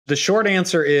The short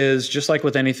answer is, just like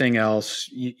with anything else,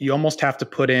 you almost have to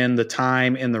put in the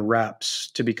time and the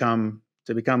reps to become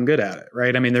good at it,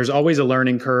 right? I mean, there's always a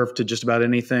learning curve to just about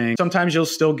anything. Sometimes you'll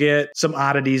still get some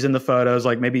oddities in the photos,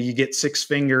 like maybe you get 6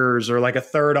 fingers or like a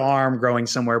third arm growing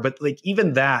somewhere, but like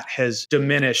even that has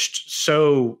diminished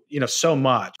so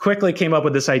much. Quickly came up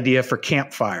with this idea for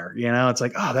campfire. It's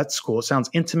like, oh, that's cool. It sounds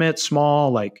intimate,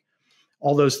 small, like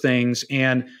all those things,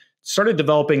 and started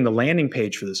developing the landing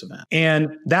page for this event.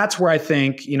 And that's where I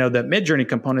think, that MidJourney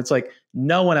component's like,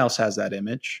 no one else has that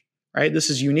image, right?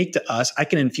 This is unique to us. I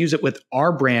can infuse it with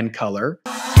our brand color.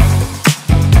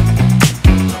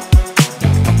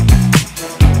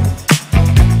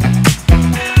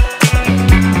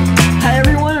 Hi,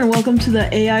 everyone, and welcome to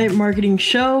the AI Marketing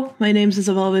Show. My name is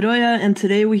Isabel Bedoya, and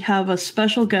today we have a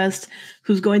special guest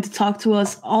who's going to talk to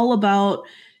us all about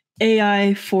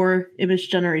AI for image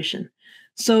generation.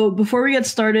 So before we get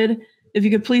started, if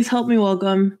you could please help me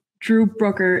welcome Drew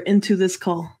Brucker into this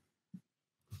call.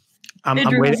 I'm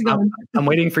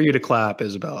waiting for you to clap,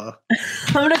 Isabella.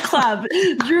 I'm going to clap.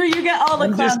 Drew, you get all the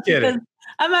claps. Just kidding.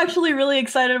 I'm actually really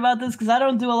excited about this because I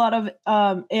don't do a lot of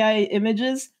AI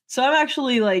images. So I'm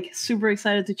actually like super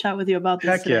excited to chat with you about this.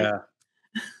 Heck today. Yeah.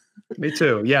 Me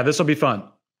too. Yeah, this will be fun.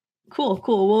 Cool.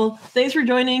 Well, thanks for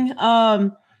joining.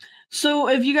 So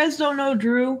if you guys don't know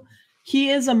Drew,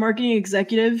 he is a marketing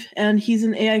executive and he's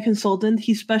an AI consultant.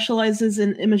 He specializes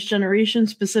in image generation,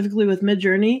 specifically with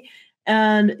MidJourney.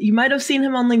 And you might have seen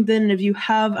him on LinkedIn. And if you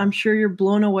have, I'm sure you're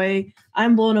blown away.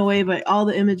 I'm blown away by all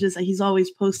the images that he's always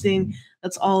posting.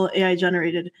 That's all AI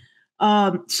generated.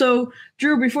 So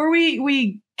Drew, before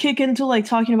we kick into like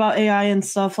talking about AI and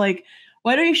stuff, like,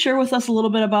 why don't you share with us a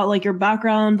little bit about like your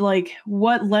background, like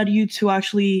what led you to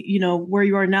actually, where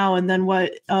you are now, and then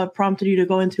what prompted you to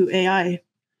go into AI?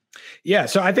 Yeah.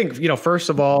 So I think, first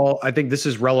of all, I think this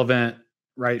is relevant,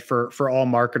 right, for all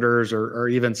marketers or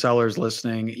even sellers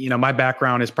listening. My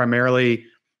background is primarily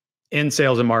in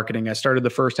sales and marketing. I started the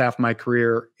first half of my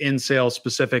career in sales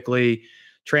specifically,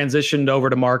 transitioned over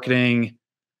to marketing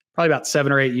probably about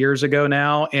 7 or 8 years ago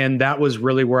now. And that was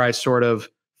really where I sort of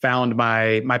found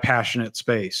my passionate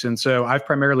space. And so I've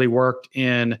primarily worked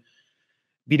in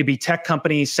B2B tech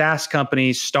companies, SaaS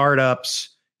companies, startups,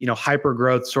 hyper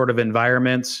growth sort of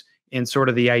environments, and sort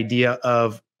of the idea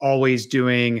of always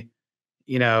doing,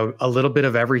 a little bit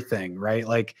of everything, right?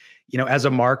 Like, as a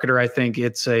marketer, I think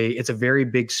it's a very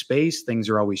big space. Things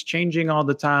are always changing all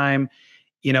the time,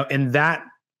 and that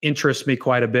interests me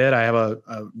quite a bit. I have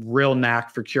a real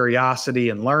knack for curiosity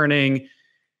and learning.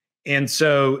 And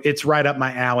so it's right up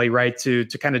my alley, right? To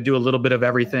kind of do a little bit of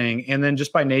everything. And then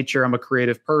just by nature, I'm a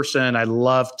creative person. I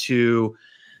love to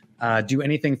do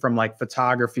anything from like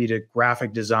photography to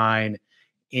graphic design.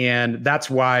 And that's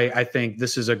why I think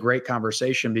this is a great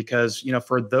conversation because,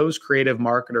 for those creative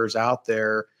marketers out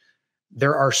there,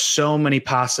 there are so many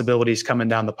possibilities coming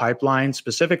down the pipeline,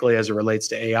 specifically as it relates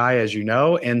to AI, as you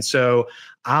know. And so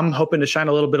I'm hoping to shine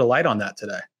a little bit of light on that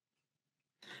today.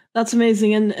 That's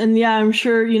amazing. And yeah, I'm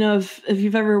sure, if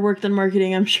you've ever worked in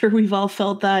marketing, I'm sure we've all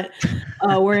felt that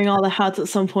wearing all the hats at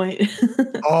some point.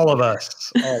 All of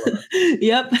us.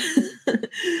 Yep.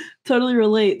 Totally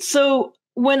relate. So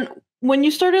when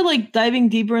you started like diving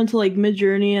deeper into like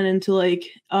MidJourney and into like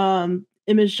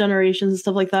image generations and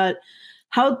stuff like that,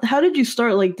 how did you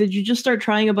start? Like, did you just start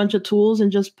trying a bunch of tools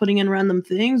and just putting in random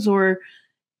things, or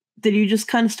did you just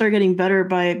kind of start getting better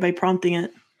by prompting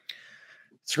it?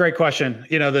 It's a great question.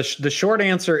 The short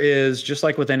answer is, just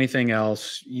like with anything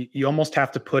else, you almost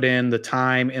have to put in the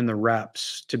time and the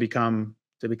reps to become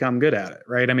good at it,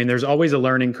 right? I mean, there's always a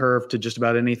learning curve to just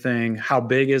about anything. How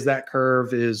big is that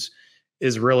curve is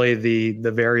really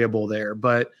the variable there.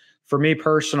 But for me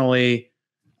personally,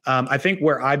 I think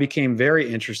where I became very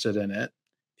interested in it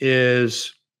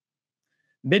is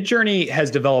MidJourney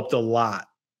has developed a lot,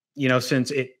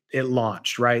 since it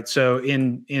launched, right? So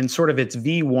in sort of its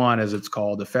V1, as it's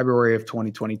called, the February of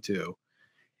 2022,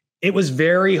 it was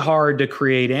very hard to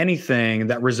create anything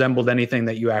that resembled anything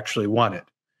that you actually wanted,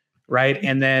 right?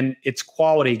 And then its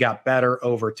quality got better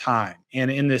over time. And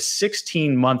in this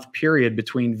 16-month period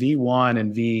between V1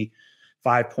 and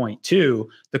V5.2,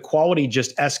 the quality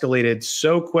just escalated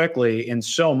so quickly and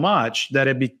so much that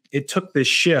it took this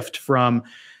shift from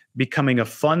becoming a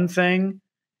fun thing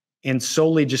and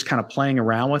solely just kind of playing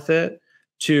around with it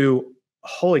to,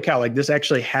 holy cow, like this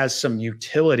actually has some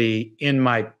utility in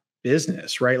my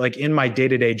business, right? Like in my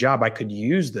day-to-day job, I could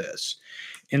use this.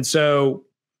 And so,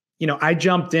 I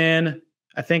jumped in,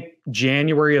 I think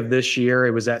January of this year,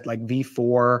 it was at like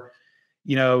V4,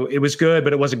 it was good,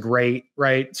 but it wasn't great,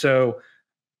 right? So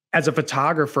as a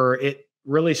photographer,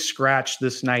 really scratched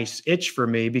this nice itch for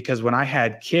me, because when I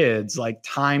had kids, like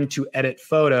time to edit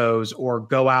photos or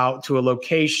go out to a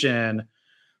location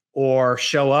or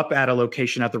show up at a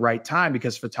location at the right time,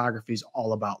 because photography is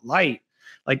all about light.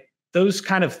 Like those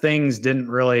kind of things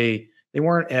they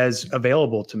weren't as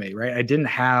available to me, right? I didn't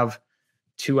have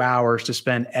 2 hours to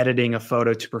spend editing a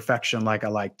photo to perfection like I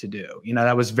like to do.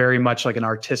 That was very much like an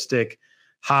artistic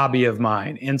hobby of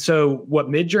mine. And so what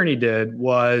MidJourney did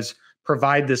was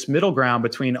provide this middle ground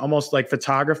between almost like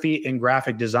photography and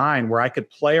graphic design, where I could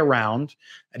play around.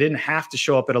 I didn't have to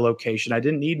show up at a location. I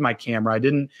didn't need my camera. I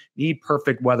didn't need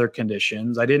perfect weather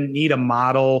conditions. I didn't need a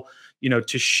model,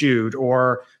 to shoot,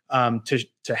 or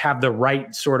to have the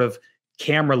right sort of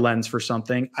camera lens for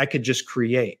something. I could just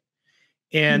create.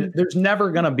 And there's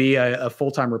never going to be a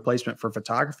full-time replacement for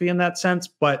photography in that sense.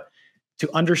 But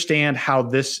to understand how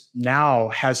this now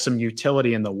has some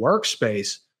utility in the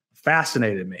workspace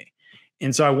fascinated me.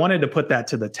 And so I wanted to put that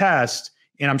to the test,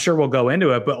 and I'm sure we'll go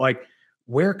into it, but like,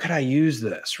 where could I use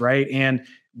this, right? And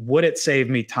would it save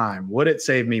me time? Would it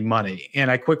save me money?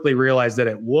 And I quickly realized that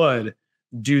it would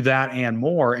do that and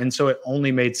more. And so it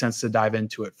only made sense to dive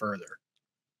into it further.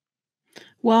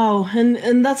 Wow.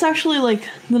 And that's actually like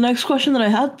the next question that I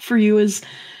had for you is,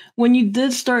 when you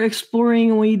did start exploring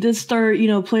and when you did start,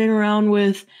 playing around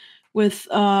with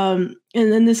and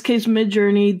in this case,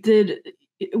 MidJourney,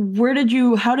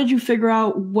 how did you figure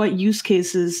out what use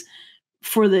cases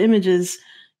for the images?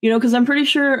 Because I'm pretty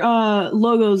sure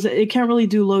logos, it can't really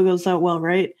do logos that well,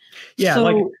 right? Yeah,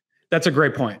 so, that's a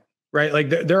great point, right? Like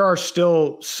there are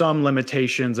still some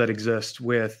limitations that exist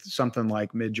with something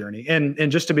like MidJourney.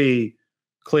 And just to be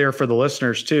clear for the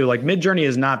listeners too, like MidJourney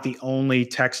is not the only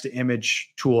text to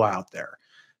image tool out there.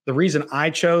 The reason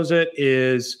I chose it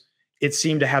is it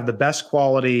seemed to have the best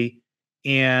quality.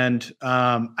 And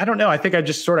I don't know, I think I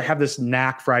just sort of have this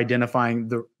knack for identifying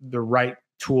the right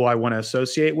tool I want to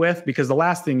associate with, because the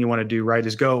last thing you want to do, right,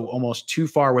 is go almost too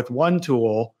far with one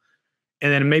tool.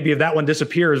 And then maybe if that one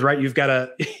disappears, right, you've got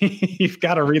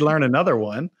to relearn another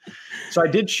one. So I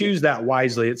did choose that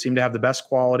wisely. It seemed to have the best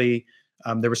quality.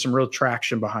 There was some real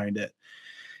traction behind it.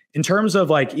 In terms of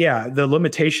like, the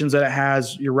limitations that it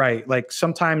has, you're right. Like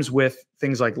sometimes with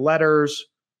things like letters,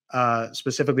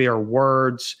 specifically, or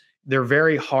words, they're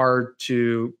very hard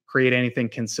to create anything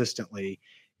consistently.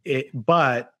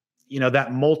 But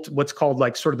what's called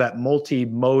like sort of that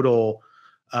multimodal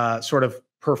sort of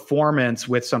performance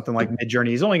with something like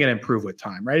MidJourney is only going to improve with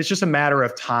time, right? It's just a matter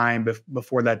of time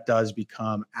before that does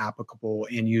become applicable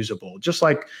and usable, just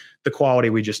like the quality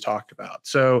we just talked about.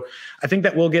 So I think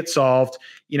that will get solved.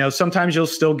 Sometimes you'll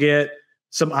still get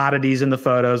some oddities in the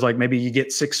photos, like maybe you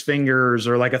get 6 fingers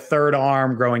or like a third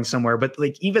arm growing somewhere, but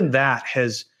like even that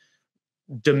has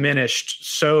diminished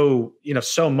so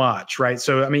much, right?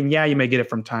 So, I mean, you may get it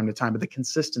from time to time, but the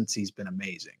consistency's been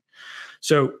amazing.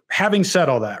 So having said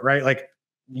all that, right, like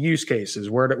use cases,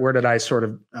 where did I sort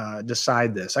of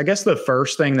decide this? I guess the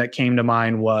first thing that came to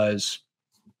mind was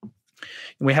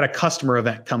we had a customer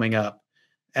event coming up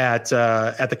at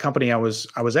the company I was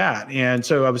at. And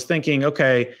so I was thinking,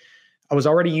 okay, I was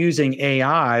already using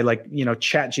AI, like,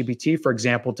 ChatGPT, for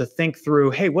example, to think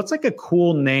through, hey, what's like a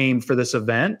cool name for this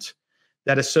event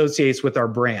that associates with our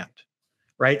brand,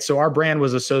 right? So our brand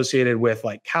was associated with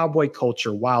like cowboy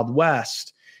culture, Wild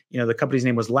West. The company's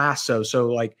name was Lasso. So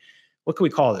like, what can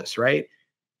we call this, right?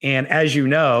 And as you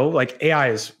know, like AI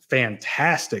is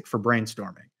fantastic for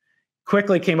brainstorming.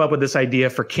 Quickly came up with this idea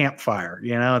for campfire.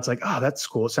 It's like, oh, that's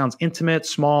cool. It sounds intimate,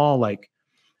 small, like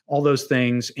all those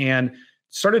things. And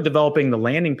started developing the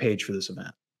landing page for this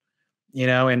event,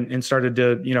 and started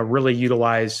to, really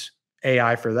utilize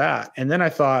AI for that. And then I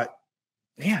thought,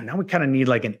 man, now we kind of need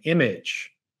like an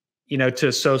image, to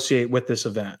associate with this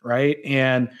event, right?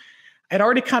 And I'd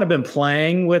already kind of been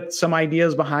playing with some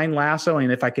ideas behind Lasso,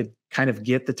 and if I could kind of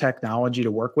get the technology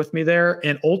to work with me there,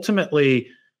 and ultimately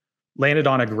landed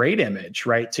on a great image,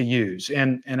 right, to use.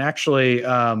 And actually,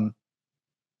 I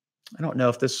don't know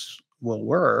if this will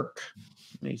work.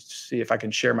 Let me see if I can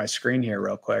share my screen here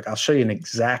real quick. I'll show you an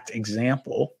exact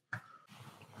example.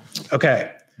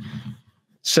 Okay.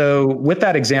 So with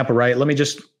that example, right,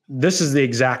 this is the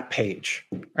exact page,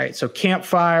 right? So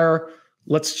campfire,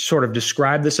 let's sort of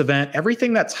describe this event.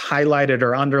 Everything that's highlighted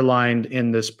or underlined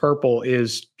in this purple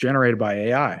is generated by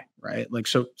AI, right? Like,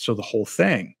 so the whole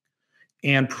thing.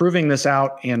 And proving this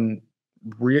out in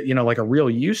like a real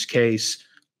use case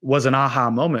was an aha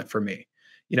moment for me.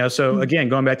 So again,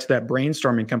 going back to that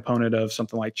brainstorming component of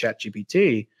something like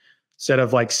ChatGPT, instead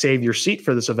of like save your seat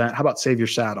for this event, how about save your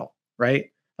saddle, right?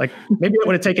 Like maybe it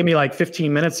would have taken me like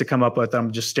 15 minutes to come up with,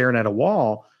 I'm just staring at a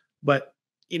wall, but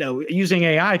using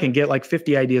AI can get like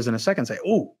 50 ideas in a second, say,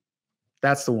 oh,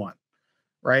 that's the one,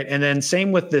 right? And then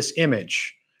same with this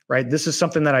image, right? This is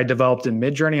something that I developed in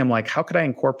MidJourney. I'm like, how could I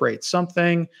incorporate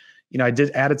something? I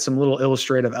added some little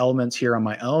illustrative elements here on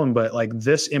my own, but like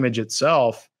this image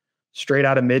itself, straight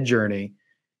out of MidJourney.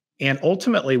 And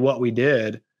ultimately what we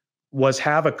did was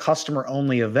have a customer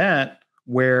only event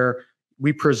where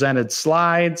we presented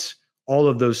slides. All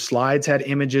of those slides had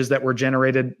images that were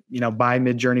generated, by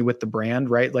MidJourney with the brand,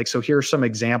 right? Like, so here are some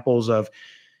examples of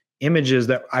images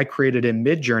that I created in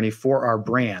MidJourney for our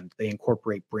brand. They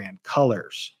incorporate brand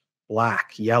colors,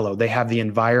 black, yellow. They have the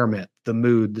environment, the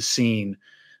mood, the scene,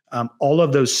 all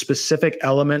of those specific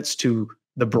elements to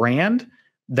the brand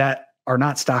that are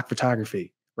not stock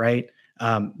photography, right?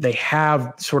 They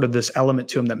have sort of this element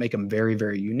to them that make them very,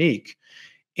 very unique.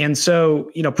 And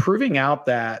so, proving out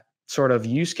that sort of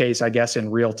use case, I guess, in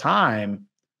real time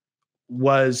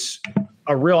was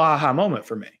a real aha moment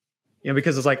for me,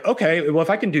 because it's like, okay, well, if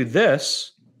I can do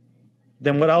this,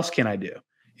 then what else can I do?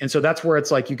 And so that's where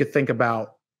it's like, you could think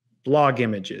about blog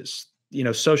images,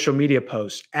 social media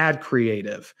posts, ad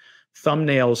creative,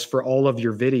 thumbnails for all of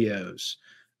your videos,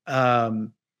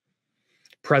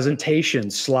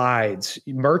 presentations, slides,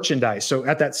 merchandise. So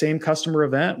at that same customer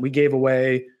event, we gave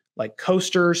away like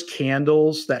coasters,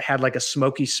 candles that had like a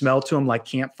smoky smell to them, like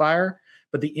campfire.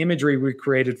 But the imagery we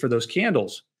created for those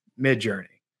candles, MidJourney.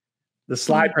 The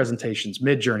slide presentations,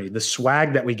 MidJourney. The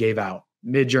swag that we gave out,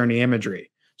 MidJourney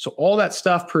imagery. So all that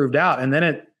stuff proved out. And then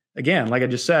it, again, like I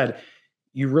just said,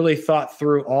 you really thought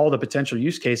through all the potential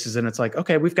use cases. And it's like,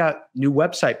 okay, we've got new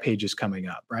website pages coming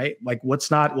up, right? Like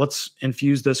let's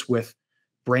infuse this with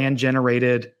brand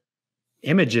generated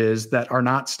images that are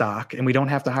not stock and we don't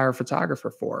have to hire a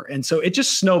photographer for. And so it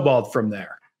just snowballed from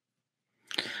there.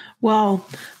 Wow,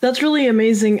 that's really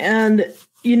amazing. And,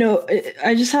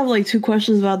 I just have like two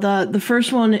questions about that. The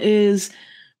first one is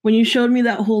when you showed me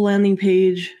that whole landing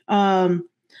page,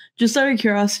 just out of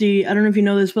curiosity, I don't know if you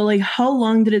know this, but like how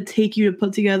long did it take you to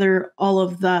put together all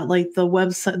of that? Like the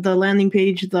website, the landing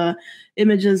page, the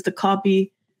images, the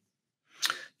copy?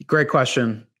 Great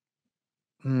question.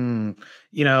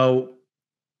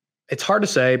 It's hard to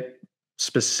say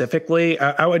specifically.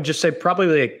 I would just say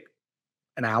probably like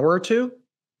an hour or two.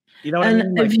 You know what I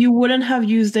mean? If you wouldn't have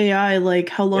used AI, like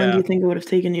how long do you think it would have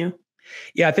taken you?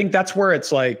 Yeah, I think that's where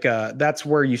it's like, that's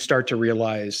where you start to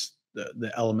realize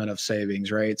the element of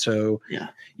savings, right? So,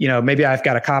 maybe I've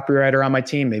got a copywriter on my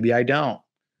team, maybe I don't.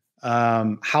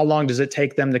 How long does it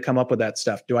take them to come up with that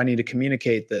stuff? Do I need to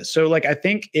communicate this? So like, I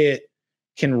think it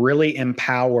can really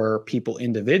empower people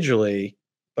individually,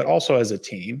 but also as a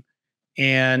team.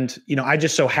 And, I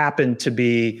just so happened to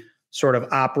be sort of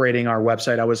operating our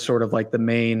website. I was sort of like the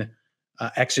main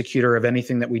executor of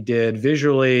anything that we did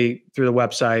visually through the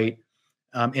website.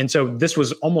 And so this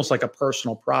was almost like a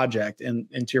personal project. And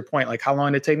to your point, like how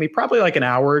long did it take me? Probably like an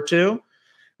hour or two,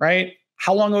 right?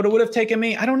 How long would have taken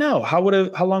me? I don't know. How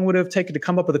long would it have taken to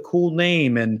come up with a cool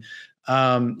name and,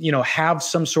 have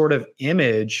some sort of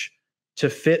image to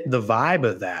fit the vibe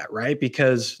of that, right?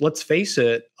 Because let's face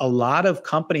it, a lot of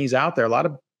companies out there, a lot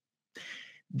of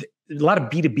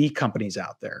B2B companies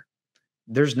out there,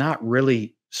 there's not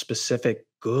really specific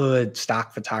good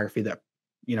stock photography that,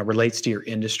 relates to your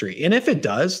industry. And if it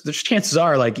does, there's chances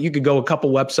are like you could go a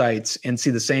couple websites and see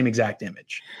the same exact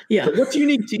image. Yeah. But what's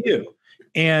unique to you?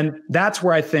 And that's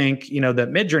where I think, that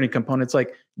MidJourney component's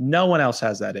like no one else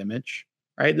has that image,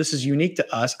 right? This is unique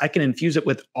to us. I can infuse it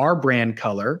with our brand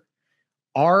color,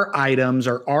 our items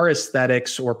or our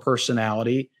aesthetics or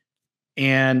personality.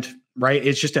 And right,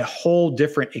 it's just a whole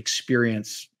different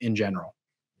experience in general.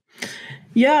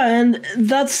 Yeah, and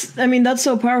that's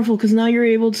so powerful because now you're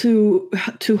able to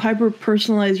hyper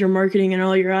personalize your marketing and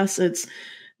all your assets.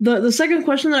 The second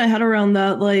question that I had around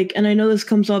that, like, and I know this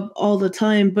comes up all the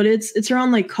time, but it's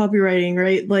around like copywriting,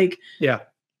 right? Like,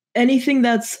 anything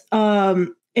that's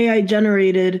AI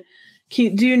generated.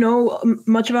 Do you know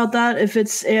much about that? If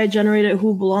it's AI generated,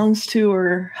 who belongs to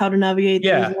or how to navigate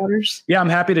those waters? Yeah, I'm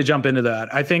happy to jump into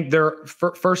that. I think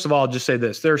first of all, I'll just say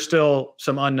this. There's still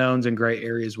some unknowns and gray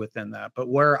areas within that. But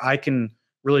where I can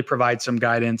really provide some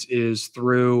guidance is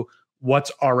through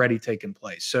what's already taken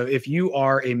place. So if you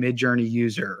are a MidJourney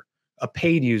user, a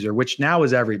paid user, which now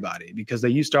is everybody because they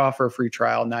used to offer a free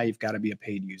trial. Now you've got to be a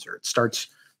paid user. It starts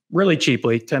really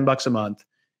cheaply, $10 a month.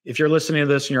 If you're listening to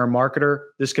this and you're a marketer,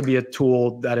 this could be a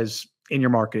tool that is in your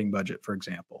marketing budget, for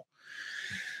example.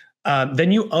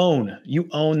 Then you own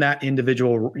that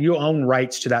individual, you own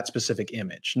rights to that specific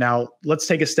image. Now, let's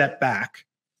take a step back.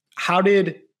 How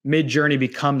did MidJourney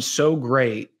become so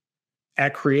great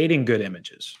at creating good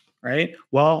images, right?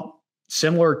 Well,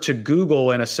 similar to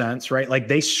Google in a sense, right? Like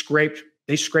they scraped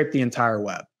the entire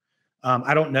web.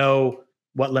 I don't know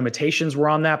what limitations were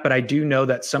on that, but I do know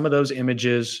that some of those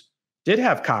images did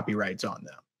have copyrights on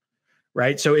them,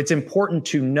 right? So it's important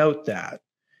to note that,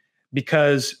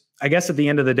 because I guess at the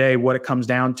end of the day, what it comes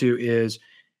down to is,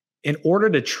 in order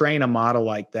to train a model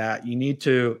like that, you need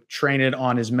to train it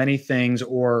on as many things,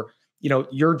 or,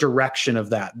 your direction of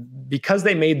that, because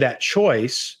they made that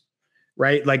choice,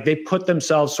 right? Like they put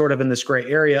themselves sort of in this gray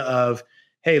area of,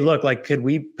 hey, look, like, could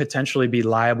we potentially be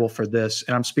liable for this?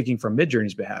 And I'm speaking from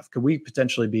MidJourney's behalf. Could we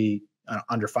potentially be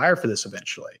under fire for this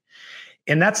eventually?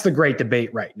 And that's the great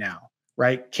debate right now,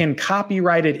 right? Can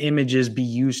copyrighted images be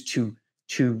used to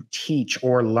teach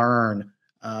or learn,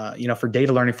 for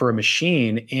data learning for a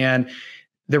machine? And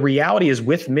the reality is,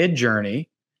 with MidJourney,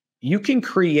 you can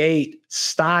create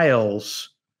styles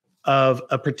of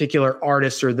a particular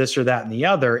artist or this or that and the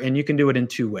other, and you can do it in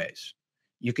two ways.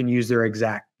 You can use their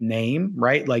exact name,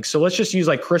 right? Like, so let's just use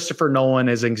like Christopher Nolan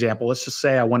as an example. Let's just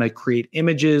say I want to create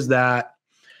images that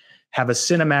have a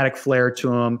cinematic flair to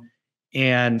them,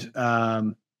 and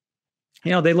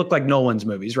they look like Nolan's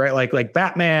movies, right? Like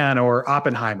Batman or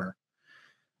Oppenheimer.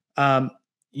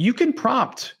 You can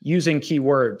prompt using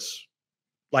keywords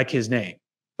like his name,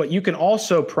 but you can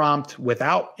also prompt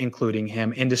without including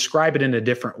him and describe it in a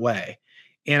different way.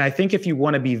 And I think if you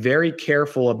want to be very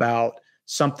careful about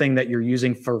something that you're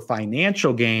using for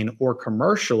financial gain or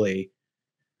commercially,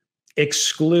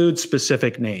 exclude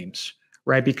specific names,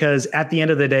 right? Because at the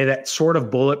end of the day, that sort of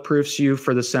bulletproofs you,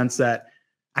 for the sense that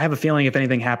I have a feeling if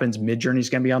anything happens, MidJourney's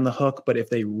going to be on the hook. But if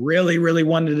they really, really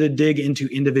wanted to dig into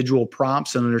individual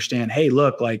prompts and understand, hey,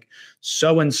 look, like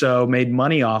so-and-so made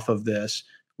money off of this,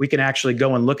 we can actually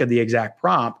go and look at the exact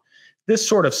prompt. This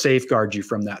sort of safeguards you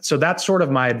from that. So that's sort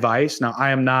of my advice. Now,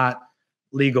 I am not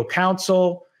legal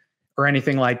counsel or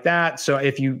anything like that. So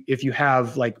if you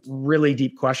have like really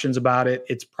deep questions about it,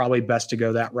 it's probably best to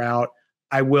go that route.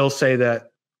 I will say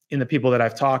that in the people that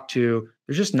I've talked to,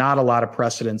 there's just not a lot of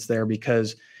precedence there,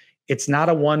 because it's not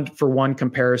a one-for-one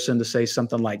comparison to say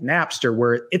something like Napster,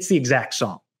 where it's the exact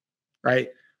song, right?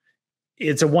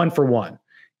 It's a one-for-one.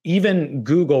 Even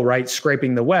Google, right,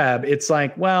 scraping the web, it's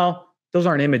like, well, those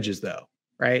aren't images though,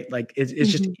 right? Like it's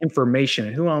just information.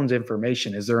 And who owns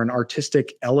information? Is there an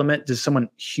artistic element? Does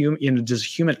does a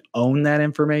human own that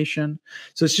information?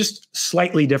 So it's just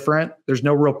slightly different. There's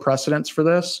no real precedence for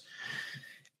this.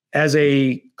 As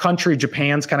a country,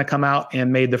 Japan's kind of come out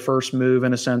and made the first move,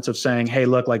 in a sense of saying, hey,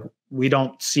 look, like we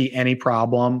don't see any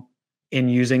problem in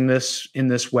using this in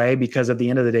this way, because at the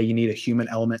end of the day, you need a human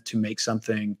element to make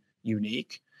something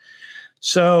unique.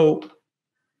 So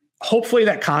hopefully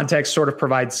that context sort of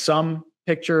provides some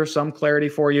picture, some clarity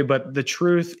for you. But the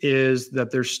truth is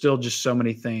that there's still just so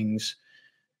many things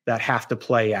that have to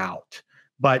play out.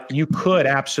 But you could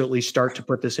absolutely start to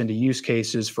put this into use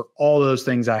cases for all those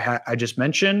things I just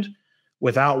mentioned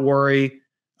without worry,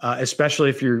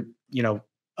 especially if you're,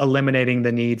 eliminating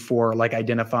the need for like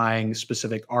identifying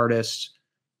specific artists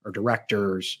or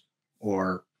directors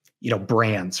or,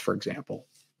 brands, for example.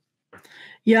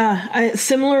 Yeah,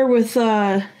 similar with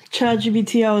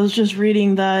ChatGPT, I was just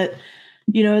reading that,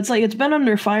 it's like it's been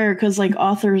under fire because like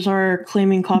authors are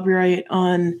claiming copyright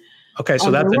on. Okay,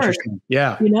 so that's interesting.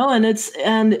 Yeah. And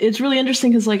it's really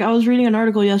interesting because like I was reading an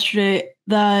article yesterday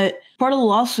that part of the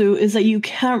lawsuit is that you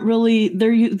can't really,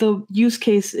 the use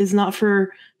case is not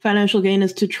for financial gain,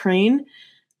 is to train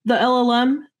the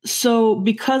LLM. So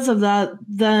because of that,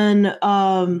 then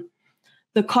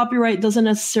the copyright doesn't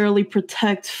necessarily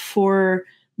protect for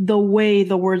the way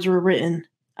the words were written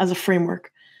as a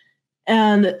framework.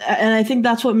 And I think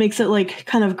that's what makes it like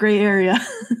kind of gray area.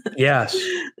 Yes.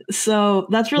 So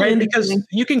that's really interesting. Because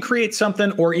you can create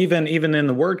something, or even in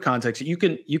the word context, you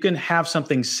can have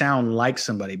something sound like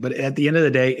somebody, but at the end of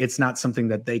the day, it's not something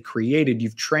that they created.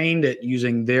 You've trained it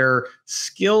using their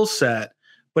skill set,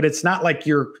 but it's not like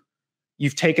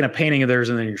you've taken a painting of theirs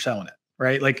and then you're selling it,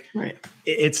 right? Like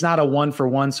it's not a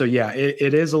one-for-one. So yeah,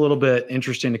 it is a little bit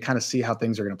interesting to kind of see how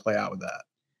things are going to play out with that.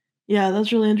 Yeah,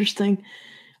 that's really interesting.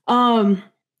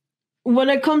 When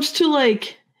it comes to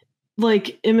like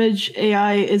image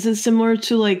AI, is it similar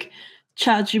to like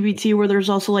ChatGPT, where there's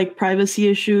also like privacy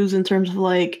issues in terms of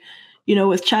like,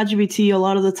 with ChatGPT, a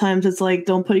lot of the times it's like,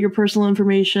 don't put your personal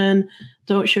information,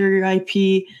 don't share your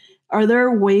IP. Are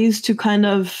there ways to kind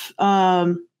of,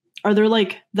 are there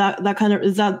like that kind of,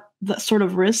 is that sort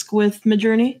of risk with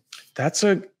MidJourney? That's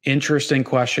an interesting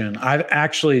question. I've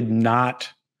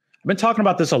been talking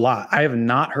about this a lot. I have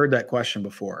not heard that question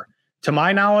before. To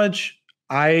my knowledge,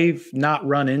 I've not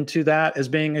run into that as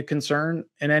being a concern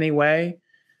in any way.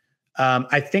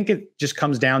 I think it just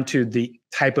comes down to the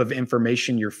type of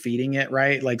information you're feeding it,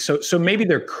 right? Like, so maybe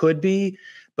there could be,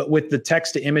 but with the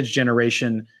text to image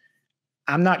generation,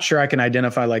 I'm not sure I can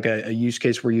identify like a use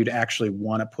case where you'd actually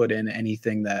want to put in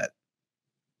anything that,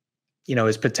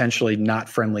 is potentially not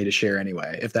friendly to share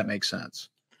anyway, if that makes sense.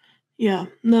 Yeah,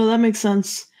 no, that makes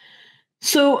sense.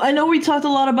 So I know we talked a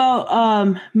lot about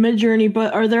MidJourney,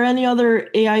 but are there any other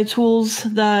AI tools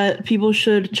that people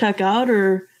should check out,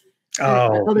 or?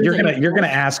 Oh, you're gonna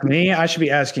ask me? I should be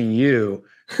asking you.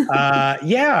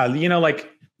 Yeah,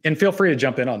 and feel free to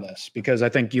jump in on this because I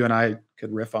think you and I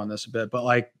could riff on this a bit. But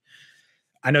like,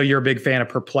 I know you're a big fan of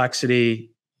Perplexity.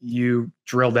 You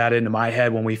drilled that into my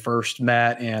head when we first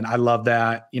met, and I love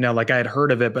that. Like I had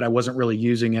heard of it, but I wasn't really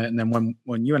using it. And then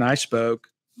when you and I spoke,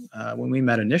 when we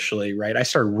met initially, right, I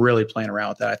started really playing around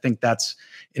with that. I think that's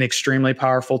an extremely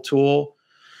powerful tool.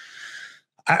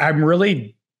 I'm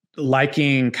really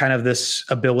liking kind of this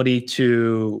ability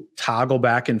to toggle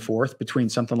back and forth between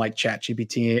something like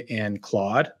ChatGPT and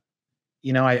Claude.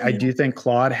 I do think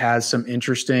Claude has some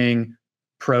interesting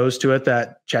pros to it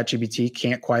that ChatGPT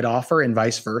can't quite offer, and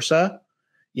vice versa.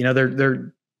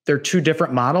 They're two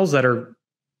different models that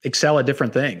excel at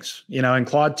different things. And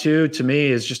Claude 2 to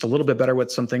me is just a little bit better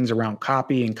with some things around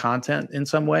copy and content in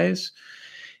some ways.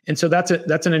 And so that's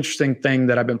an interesting thing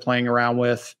that I've been playing around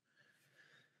with.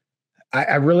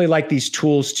 I really like these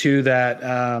tools too that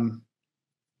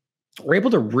we're able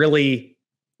to really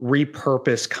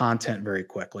repurpose content very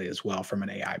quickly as well from an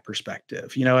AI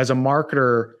perspective. As a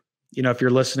marketer, if you're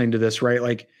listening to this, right,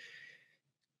 like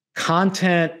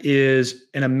content is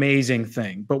an amazing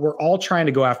thing, but we're all trying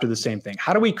to go after the same thing.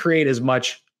 How do we create as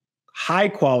much high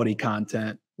quality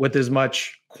content with as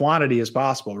much quantity as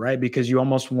possible, right? Because you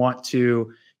almost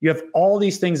you have all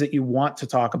these things that you want to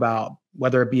talk about,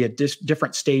 whether it be at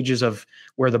different stages of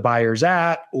where the buyer's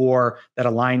at or that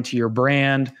align to your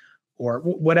brand or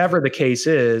whatever the case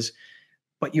is,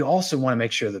 but you also want to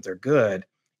make sure that they're good.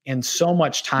 And so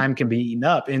much time can be eaten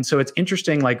up. And so it's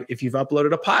interesting, like if you've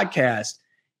uploaded a podcast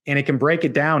and it can break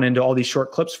it down into all these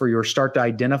short clips for you or start to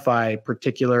identify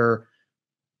particular,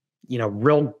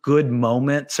 real good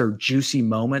moments or juicy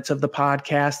moments of the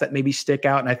podcast that maybe stick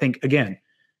out. And I think, again,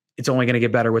 it's only going to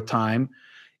get better with time.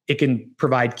 It can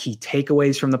provide key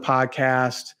takeaways from the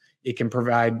podcast. It can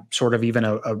provide sort of even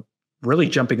a really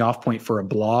jumping off point for a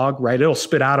blog, right? It'll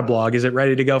spit out a blog. Is it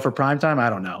ready to go for prime time? I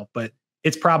don't know, but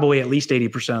it's probably at least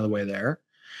 80% of the way there.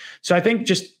 So I think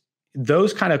just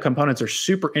those kind of components are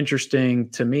super interesting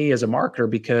to me as a marketer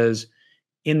because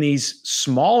in these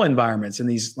small environments, in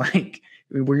these like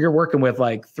where you're working with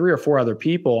like 3 or 4 other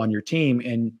people on your team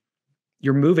and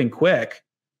you're moving quick,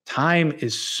 time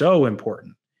is so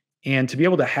important. And to be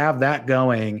able to have that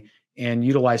going and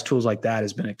utilize tools like that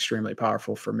has been extremely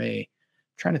powerful for me.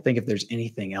 I'm trying to think if there's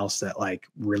anything else that like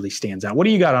really stands out. What do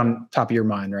you got on top of your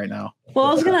mind right now? Well,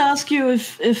 I was going to ask you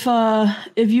if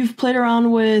you've played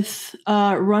around with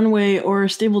Runway or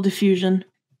Stable Diffusion.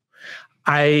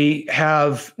 I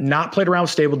have not played around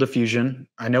with Stable Diffusion.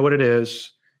 I know what it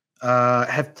is.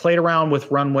 Have played around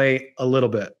with Runway a little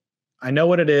bit. I know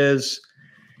what it is.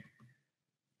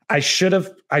 I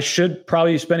should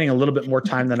probably be spending a little bit more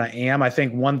time than I am. I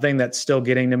think one thing that's still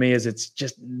getting to me is it's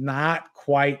just not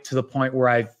quite to the point where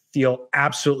I feel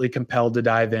absolutely compelled to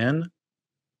dive in.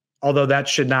 Although that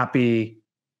should not be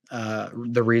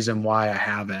the reason why I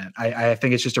haven't. I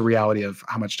think it's just a reality of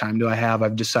how much time do I have.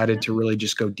 I've decided to really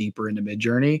just go deeper into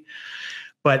MidJourney.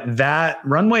 But that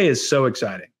Runway is so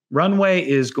exciting. Runway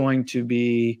is going to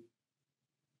be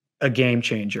a game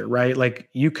changer, right? Like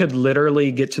you could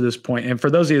literally get to this point. And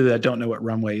for those of you that don't know what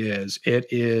Runway is, it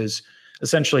is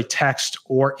essentially text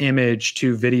or image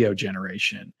to video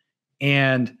generation.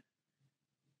 And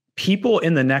people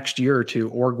in the next year or two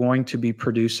are going to be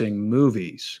producing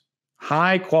movies,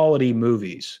 high quality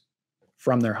movies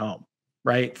from their home,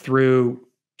 right? Through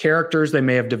characters they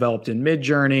may have developed in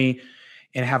MidJourney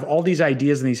and have all these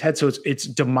ideas in these heads. So it's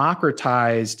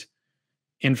democratized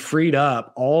and freed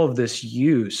up all of this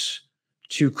use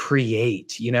to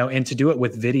create, and to do it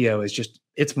with video is just,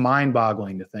 it's mind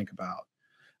boggling to think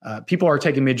about. People are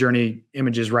taking MidJourney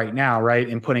images right now, right?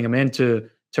 And putting them into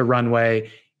Runway.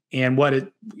 And what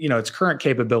its current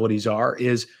capabilities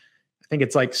is, I think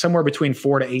it's like somewhere between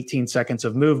 4 to 18 seconds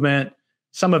of movement.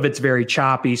 Some of it's very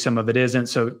choppy, some of it isn't.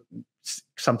 So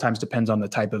sometimes depends on the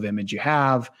type of image you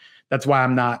have. That's why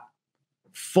I'm not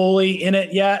fully in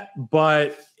it yet,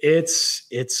 but it's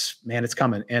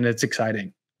coming and it's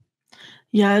exciting.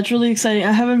 Yeah, it's really exciting.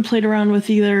 I haven't played around with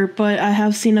either, but I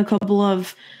have seen a couple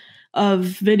of of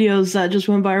videos that just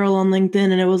went viral on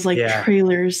LinkedIn, and it was like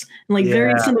trailers and like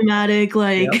very cinematic,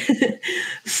 like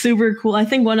super cool. I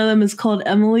think one of them is called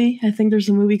Emily. I think there's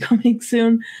a movie coming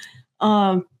soon.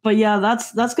 But yeah,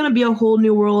 that's going to be a whole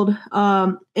new world.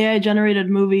 AI generated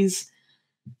movies.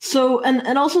 So,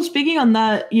 and also speaking on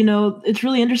that, it's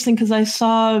really interesting because I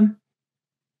saw,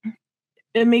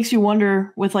 it makes you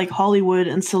wonder with like Hollywood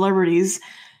and celebrities,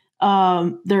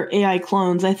 their AI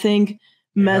clones. I think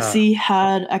Messi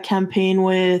had a campaign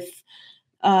with,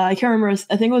 I can't remember,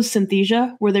 I think it was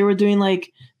Synthesia, where they were doing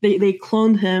like, they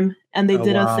cloned him and they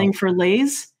did a thing for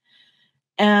Lay's.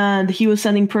 And he was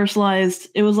sending personalized,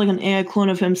 it was like an AI clone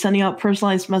of him sending out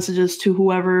personalized messages to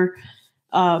whoever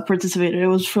participated. It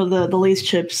was for the Lay's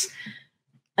chips.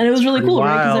 And it was really cool,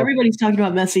 right? Because everybody's talking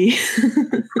about Messi.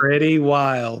 Pretty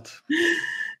wild.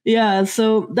 Yeah,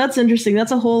 so that's interesting.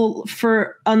 That's a whole,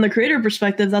 on the creator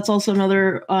perspective, that's also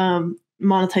another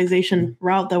monetization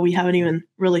route that we haven't even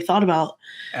really thought about.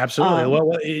 Absolutely.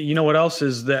 Well, you know what else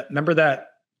is that? Remember that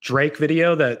Drake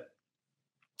video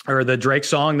or the Drake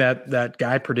song that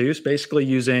guy produced, basically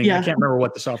using, I can't remember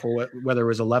what the software, whether it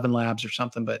was 11 Labs or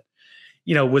something, but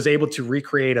was able to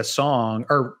recreate a song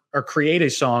or create a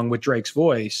song with Drake's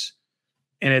voice,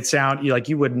 and it sound like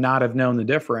you would not have known the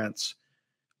difference.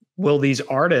 Will these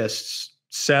artists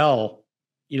sell,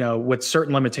 with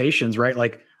certain limitations, right?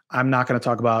 Like, I'm not going to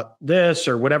talk about this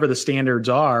or whatever the standards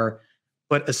are,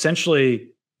 but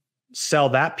essentially sell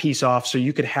that piece off so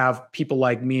you could have people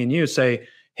like me and you say,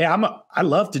 hey, I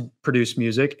love to produce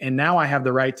music, and now I have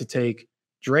the right to take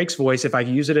Drake's voice if I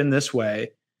use it in this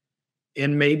way,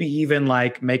 and maybe even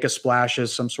like make a splash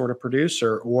as some sort of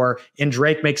producer, and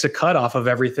Drake makes a cut off of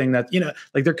everything that,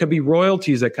 like there could be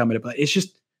royalties that come into play.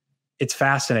 It's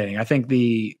fascinating. I think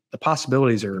the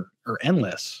possibilities are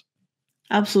endless.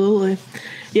 Absolutely.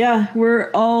 Yeah,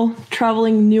 we're all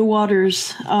traveling new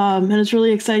waters. And it's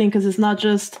really exciting because it's not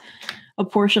just a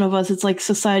portion of us, it's like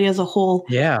society as a whole.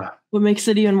 Yeah. What makes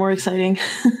it even more exciting.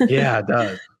 Yeah, it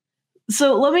does.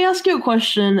 So let me ask you a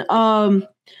question.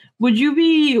 Would you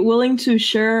be willing to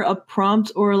share a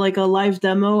prompt or like a live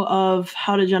demo of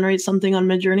how to generate something on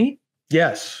MidJourney?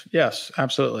 Yes,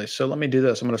 absolutely. So let me do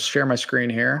this. I'm going to share my screen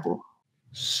here. Cool.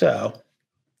 So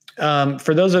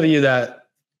for those of you that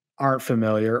aren't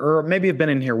familiar, or maybe have been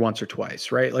in here once or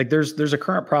twice, right? Like there's a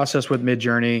current process with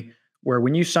MidJourney where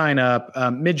when you sign up,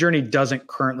 MidJourney doesn't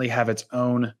currently have its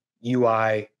own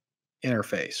UI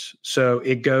interface. So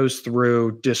it goes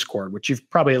through Discord, which you've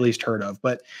probably at least heard of,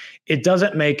 but it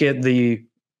doesn't make it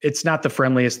it's not the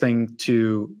friendliest thing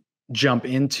to jump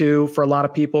into for a lot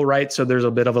of people, right? So there's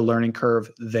a bit of a learning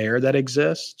curve there that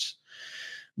exists.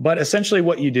 But essentially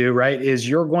what you do, right, is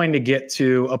you're going to get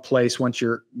to a place once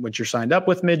you're signed up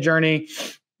with MidJourney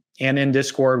and in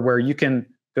Discord where you can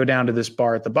go down to this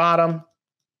bar at the bottom.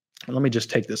 And let me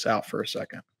just take this out for a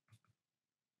second.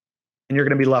 And you're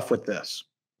going to be left with this,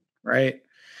 right?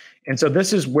 And so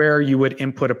this is where you would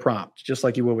input a prompt, just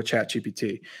like you would with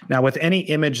ChatGPT. Now, with any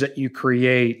image that you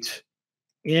create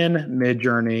in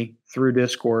MidJourney through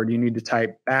Discord, you need to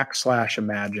type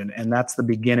 /imagine, and that's the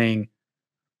beginning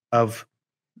of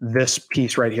this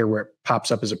piece right here where it pops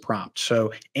up as a prompt.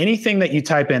 So anything that you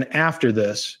type in after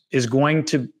this is going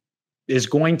to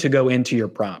go into your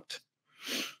prompt.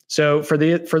 So for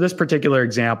this particular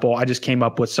example, I just came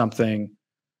up with something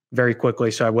very quickly,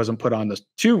 so I wasn't put on this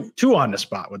too on the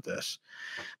spot with this.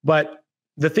 But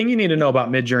the thing you need to know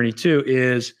about MidJourney too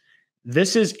is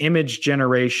this is image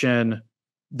generation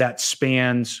that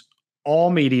spans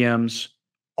all mediums,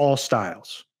 all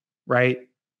styles, right?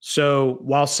 So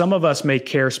while some of us may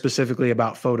care specifically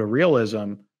about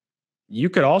photorealism, you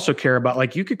could also care about,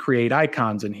 like, you could create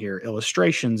icons in here,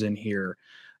 illustrations in here,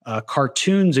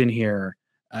 cartoons in here.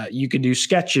 You could do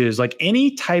sketches, like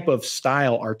any type of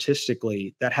style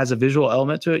artistically that has a visual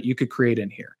element to it, you could create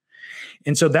in here.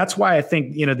 And so that's why I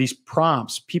think, these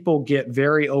prompts, people get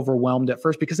very overwhelmed at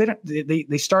first because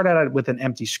they start out with an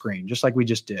empty screen, just like we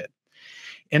just did.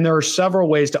 And there are several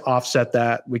ways to offset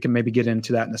that. We can maybe get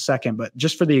into that in a second, but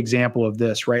just for the example of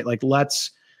this, right? Like,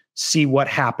 let's see what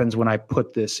happens when I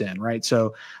put this in, right?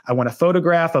 So I want a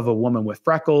photograph of a woman with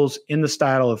freckles in the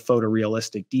style of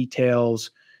photorealistic details,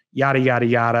 yada, yada,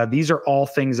 yada. These are all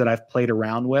things that I've played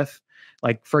around with.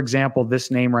 Like, for example,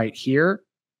 this name right here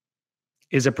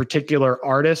is a particular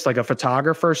artist, like a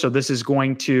photographer. So this is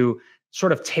going to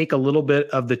sort of take a little bit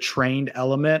of the trained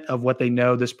element of what they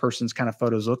know this person's kind of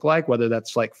photos look like, whether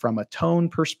that's like from a tone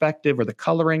perspective or the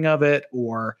coloring of it,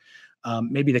 or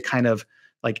maybe the kind of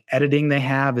like editing they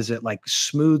have. Is it like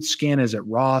smooth skin? Is it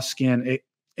raw skin,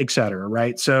 et cetera,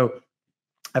 right? So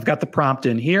I've got the prompt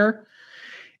in here.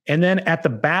 And then at the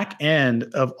back end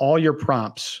of all your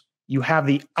prompts, you have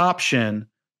the option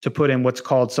to put in what's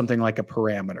called something like a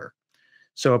parameter.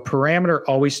 So a parameter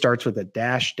always starts with a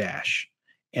dash dash,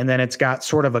 and then it's got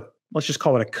sort of a, let's just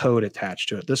call it a code attached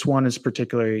to it. This one is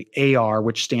particularly AR,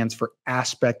 which stands for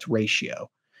aspect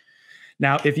ratio.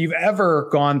 Now, if you've ever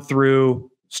gone through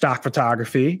stock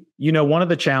photography, you know, one of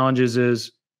the challenges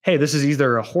is, hey, this is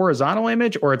either a horizontal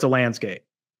image or it's a landscape.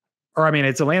 Or I mean,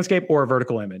 it's a landscape or a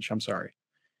vertical image, I'm sorry.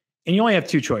 And you only have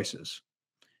two choices.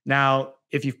 Now,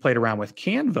 if you've played around with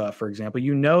Canva, for example,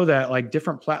 you know that like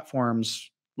different platforms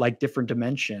like different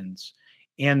dimensions.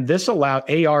 And this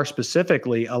AR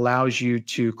specifically allows you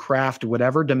to craft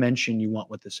whatever dimension you want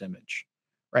with this image,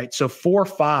 right? So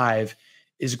 4:5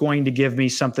 is going to give me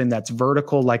something that's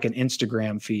vertical, like an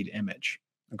Instagram feed image.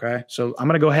 Okay. So I'm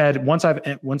going to go ahead. Once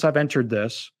I've entered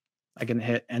this, I can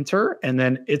hit enter, and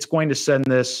then it's going to send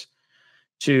this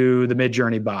to the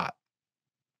MidJourney bot.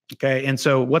 Okay. And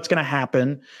so what's going to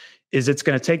happen is it's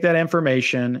going to take that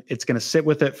information, it's going to sit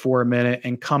with it for a minute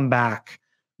and come back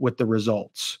with the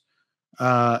results.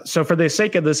 So for the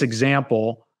sake of this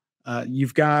example,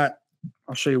 you've got,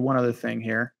 I'll show you one other thing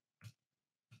here.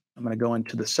 I'm going to go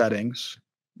into the settings.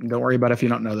 And don't worry about if you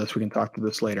don't know this, we can talk to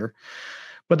this later.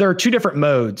 But there are two different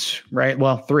modes, right?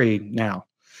 Well, three now.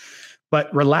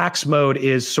 But relax mode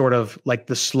is sort of like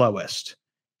the slowest.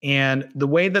 And the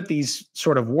way that these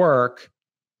sort of work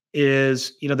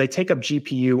is, you know, they take up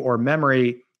GPU or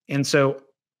memory. And so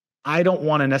I don't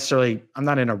want to necessarily, I'm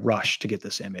not in a rush to get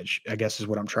this image, I guess is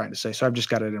what I'm trying to say. So I've just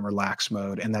got it in relax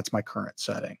mode, and that's my current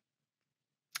setting.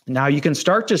 Now you can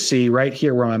start to see right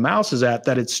here where my mouse is at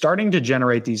that it's starting to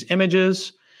generate these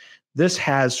images. This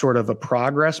has sort of a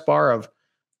progress bar of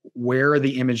where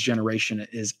the image generation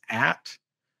is at,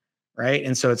 right?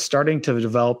 And so it's starting to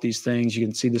develop these things. You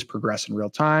can see this progress in real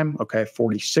time. Okay,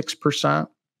 46%.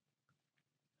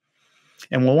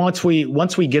 And once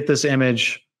we get this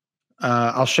image,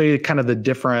 I'll show you kind of the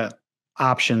different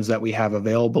options that we have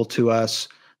available to us.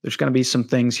 There's going to be some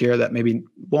things here that maybe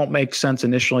won't make sense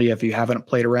initially if you haven't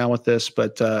played around with this,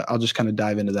 but I'll just kind of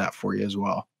dive into that for you as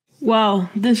well. Wow,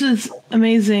 this is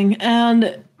amazing.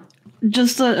 And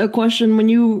just a question, when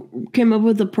you came up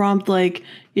with the prompt, like,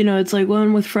 you know, it's like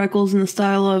women with freckles in the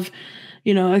style of,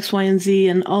 you know, X, Y, and Z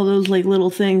and all those like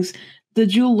little things.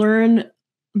 Did you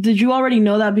already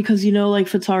know that because you know like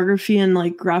photography and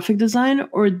like graphic design,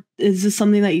 or is this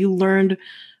something that you learned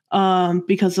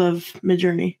because of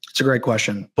MidJourney? It's a great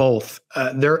question. Both.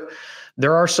 There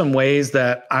are some ways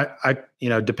that I you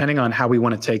know, depending on how we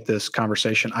want to take this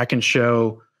conversation, I can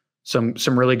show some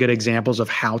really good examples of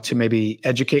how to maybe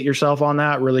educate yourself on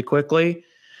that really quickly.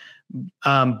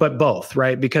 But both,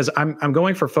 right? Because I'm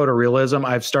going for photorealism.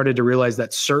 I've started to realize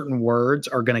that certain words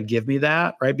are going to give me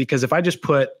that, right? Because if I just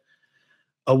put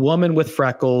a woman with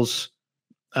freckles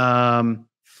and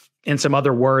some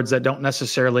other words that don't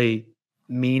necessarily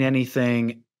mean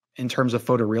anything in terms of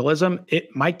photorealism,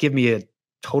 it might give me a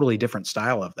totally different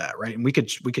style of that, right? And we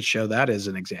could show that as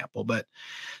an example. But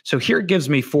so here it gives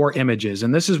me 4 images,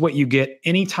 and this is what you get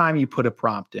anytime you put a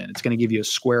prompt in. It's going to give you a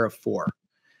square of 4.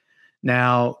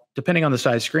 Now, depending on the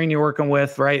size screen you're working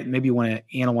with, right? Maybe you want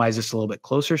to analyze this a little bit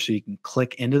closer, so you can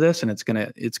click into this, and it's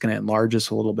gonna enlarge this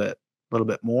a little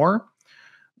bit more.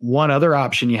 One other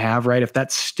option you have, right, if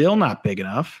that's still not big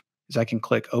enough, is I can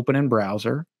click open in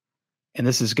browser, and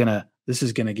this is gonna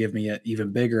give me it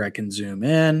even bigger. I can zoom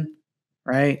in,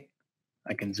 right?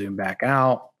 I can zoom back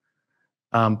out.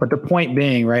 But the point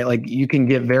being, right, like you can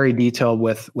get very detailed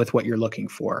with what you're looking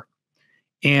for.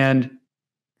 And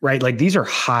right, like these are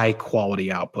high quality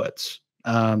outputs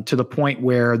to the point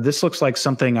where this looks like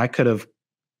something I could have,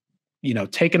 you know,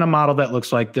 taken a model that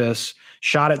looks like this,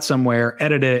 shot it somewhere,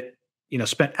 edited it, you know,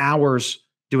 spent hours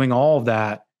doing all of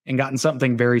that and gotten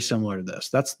something very similar to this.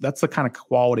 That's the kind of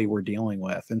quality we're dealing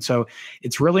with. And so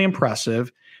it's really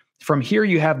impressive. From here,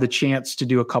 you have the chance to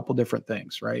do a couple different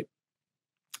things, right?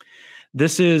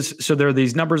 So there are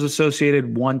these numbers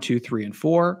associated, 1, 2, 3, and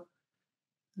 4.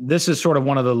 This is sort of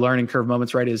one of the learning curve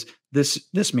moments, right? Is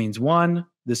this means 1,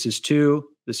 this is 2,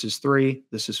 this is 3,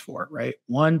 this is 4, right?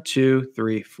 1, 2,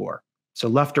 3, 4. So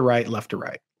left to right, left to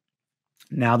right.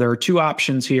 Now there are 2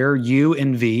 options here, U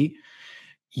and V.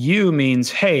 U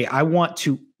means, hey, I want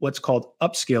to what's called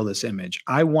upscale this image.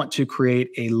 I want to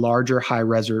create a larger high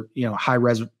res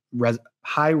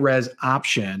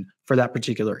option for that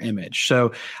particular image.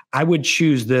 So I would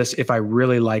choose this if I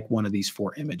really like one of these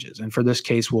 4 images. And for this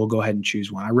case, we'll go ahead and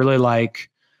choose one. I really like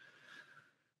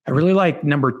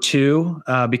number 2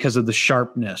 because of the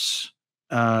sharpness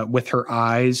with her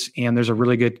eyes, and there's a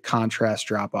really good contrast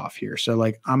drop off here. So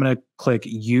like I'm going to click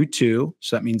U2.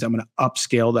 So that means I'm going to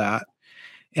upscale that.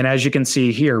 And as you can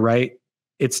see here, right,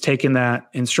 it's taking that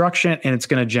instruction and it's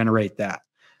going to generate that.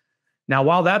 Now,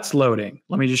 while that's loading,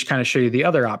 let me just kind of show you the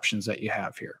other options that you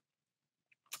have here.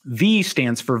 V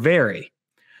stands for vary.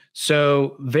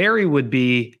 So vary would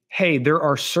be, hey, there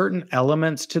are certain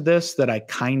elements to this that I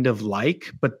kind of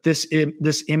like, but this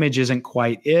image isn't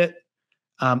quite it.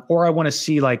 Or I want to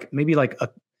see like maybe like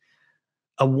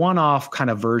a one-off kind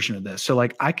of version of this. So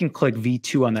like I can click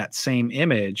V2 on that same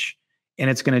image and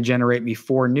it's going to generate me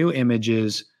 4 new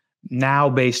images now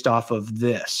based off of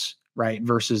this, right?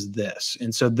 Versus this.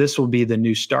 And so this will be the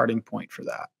new starting point for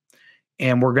that.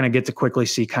 And we're going to get to quickly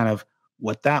see kind of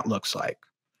what that looks like.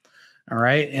 All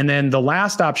right. And then the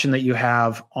last option that you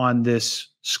have on this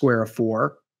square of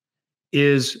 4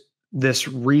 is this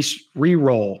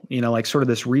re-roll, like sort of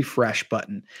this refresh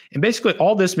button. And basically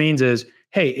all this means is,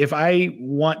 hey, if I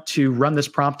want to run this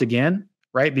prompt again,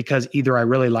 right, because either I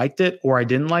really liked it or I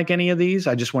didn't like any of these,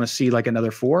 I just want to see like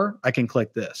another 4, I can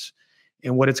click this.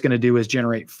 And what it's going to do is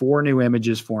generate 4 new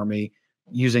images for me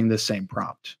using this same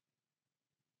prompt.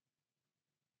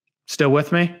 Still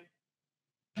with me?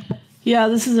 Yeah,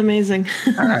 this is amazing.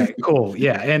 All right, cool.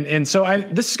 Yeah. And so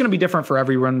this is going to be different for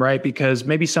everyone, right? Because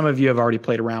maybe some of you have already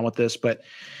played around with this, but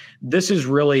this is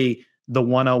really the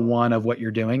 101 of what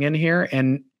you're doing in here.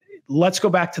 And let's go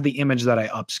back to the image that I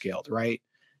upscaled, right?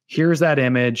 Here's that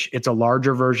image. It's a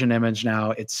larger version image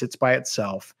now. It sits by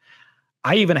itself.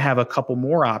 I even have a couple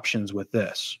more options with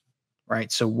this,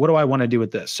 right? So what do I want to do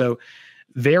with this? So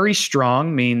very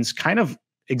strong means kind of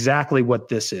exactly what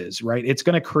this is, right? It's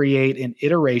going to create an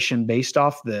iteration based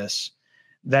off this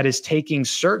that is taking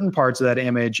certain parts of that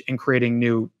image and creating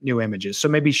new images. So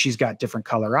maybe she's got different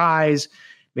color eyes.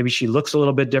 Maybe she looks a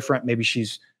little bit different. Maybe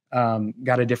she's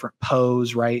got a different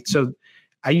pose, right? So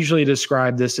I usually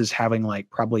describe this as having like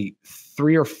probably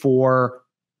 3 or 4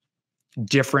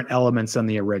 different elements than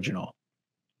the original.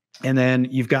 And then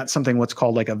you've got something what's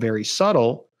called like a very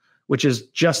subtle, which is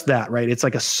just that, right? It's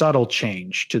like a subtle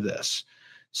change to this.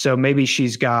 So maybe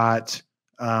she's got,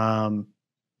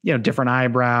 different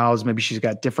eyebrows. Maybe she's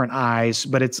got different eyes,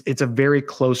 but it's a very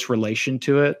close relation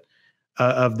to it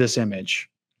of this image.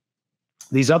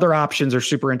 These other options are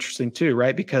super interesting too,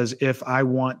 right? Because if I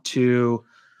want to,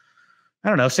 I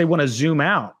don't know, say want to zoom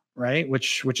out, right?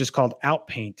 Which is called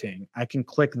outpainting. I can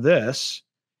click this,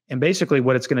 and basically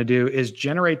what it's going to do is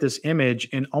generate this image.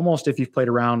 And almost if you've played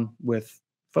around with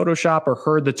Photoshop or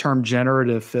heard the term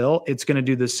generative fill, it's going to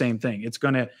do the same thing. It's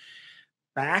going to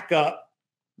back up,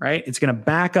 right? It's going to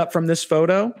back up from this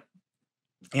photo,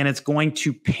 and it's going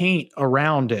to paint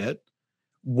around it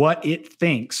what it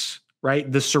thinks, right,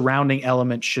 the surrounding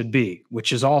element should be,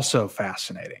 which is also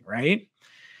fascinating, right?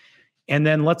 And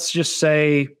then let's just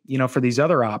say, for these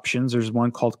other options, there's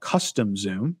one called custom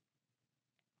zoom.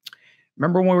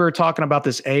 Remember when we were talking about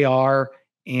this AR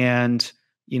and,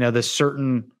 this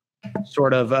certain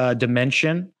sort of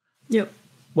dimension? Yep.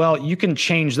 Well, you can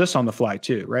change this on the fly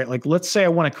too, right? Like, let's say I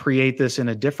want to create this in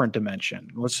a different dimension.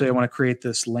 Let's say I want to create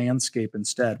this landscape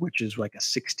instead, which is like a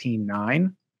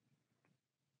 16:9.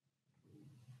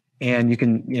 And you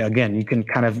can, again, you can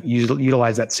kind of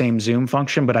utilize that same zoom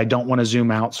function, but I don't want to zoom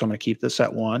out. So I'm going to keep this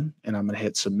at 1 and I'm going to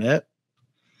hit submit.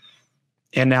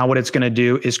 And now what it's going to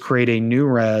do is create a new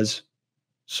res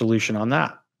solution on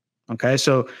that. Okay.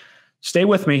 So stay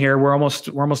with me here. We're almost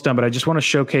done, but I just want to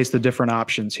showcase the different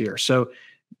options here. So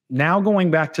now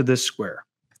going back to this square,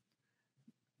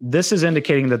 this is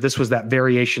indicating that this was that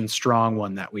variation strong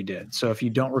one that we did. So if you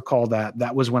don't recall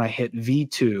that was when I hit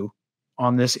V2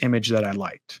 on this image that I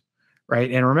liked,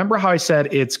 right? And remember how I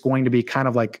said it's going to be kind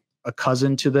of like a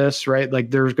cousin to this, right?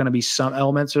 Like there's going to be some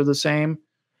elements are the same.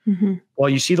 Mm-hmm. Well,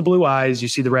 you see the blue eyes, you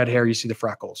see the red hair, you see the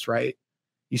freckles, right?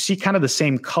 You see kind of the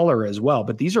same color as well,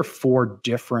 but these are 4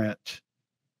 different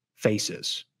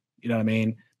faces. You know what I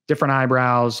mean? Different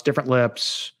eyebrows, different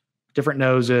lips, different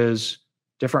noses,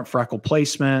 different freckle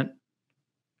placement,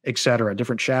 et cetera,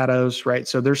 different shadows, right?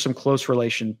 So there's some close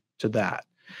relation to that.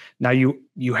 Now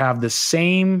you have the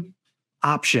same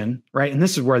option, right? And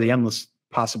this is where the endless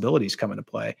possibilities come into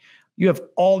play. You have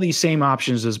all these same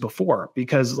options as before,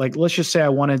 because like, let's just say I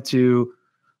wanted to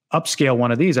upscale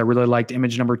one of these. I really liked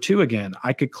image number 2 again.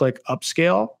 I could click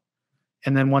upscale.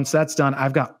 And then once that's done,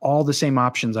 I've got all the same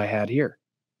options I had here.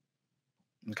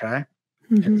 Okay.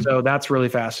 Mm-hmm. And so that's really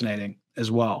fascinating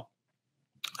as well.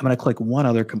 I'm going to click one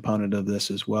other component of this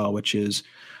as well, which is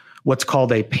what's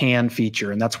called a pan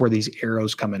feature. And that's where these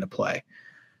arrows come into play.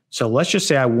 So let's just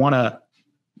say I want to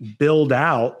build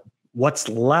out what's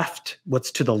to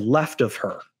the left of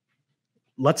her.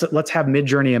 Let's have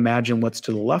MidJourney imagine what's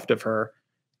to the left of her.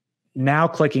 Now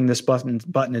clicking this button,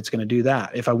 it's going to do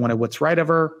that. If I wanted what's right of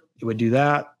her, it would do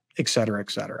that, et cetera,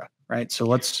 right? So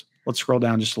let's Let's scroll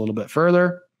down just a little bit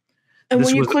further. And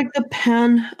when you click the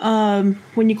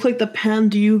pen,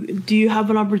 do you have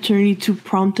an opportunity to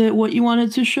prompt it what you want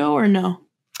it to show or no?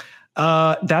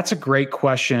 That's a great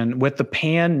question. With the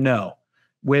pan, no.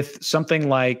 With something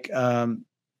like the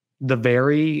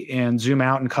vary and zoom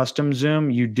out and custom zoom,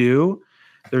 you do.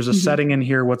 There's a setting in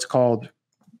here, what's called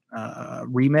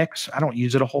remix. I don't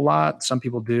use it a whole lot. Some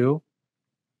people do.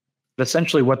 But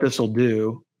essentially what this will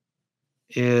do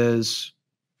is,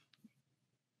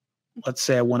 let's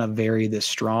say I want to vary this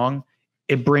strong.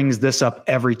 It brings this up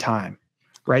every time,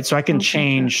 right? So I can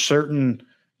change certain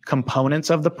components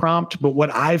of the prompt. But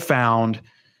what I've found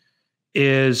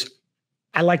is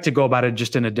I like to go about it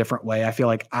just in a different way. I feel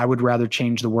like I would rather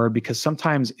change the word because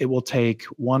sometimes it will take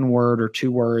one word or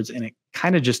two words and it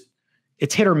kind of just,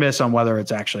 it's hit or miss on whether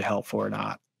it's actually helpful or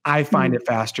not. I find it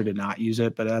faster to not use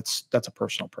it, but that's a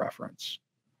personal preference.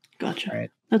 Gotcha.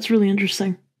 Right? That's really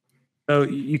interesting. So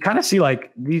you kind of see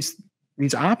like these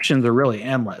options are really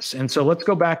endless. And so let's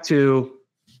go back to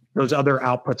those other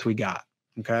outputs we got.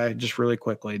 Okay. Just really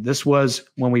quickly. This was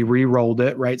when we re-rolled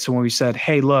it, right? So when we said,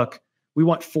 hey, look, we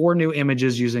want 4 new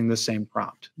images using the same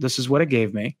prompt. This is what it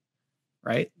gave me,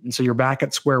 right? And so you're back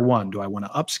at square one. Do I want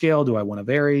to upscale? Do I want to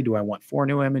vary? Do I want 4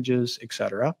 new images, et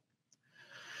cetera?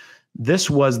 This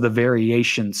was the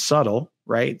variation subtle,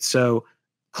 right? So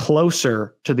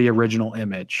closer to the original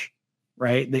image,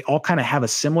 right? They all kind of have a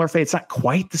similar fate. It's not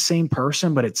quite the same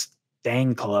person, but it's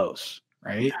dang close,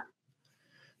 right? Yeah.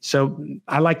 So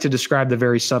I like to describe the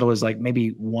very subtle as like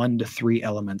maybe 1 to 3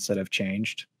 elements that have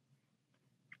changed.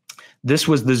 This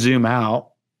was the zoom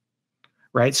out,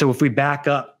 right? So if we back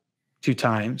up 2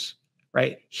 times,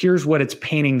 right? Here's what it's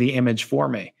painting the image for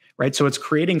me, right? So it's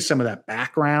creating some of that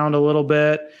background a little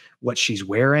bit, what she's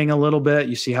wearing a little bit.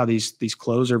 You see how these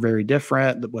clothes are very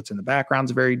different. What's in the background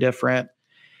is very different.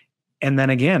 And then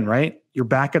again, right? You're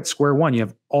back at square one. You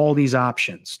have all these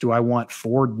options. Do I want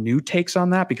 4 new takes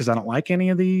on that because I don't like any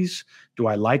of these? Do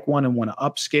I like one and want to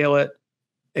upscale it,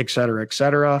 et cetera, et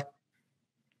cetera?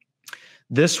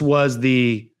 This was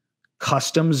the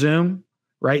custom zoom,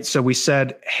 right? So we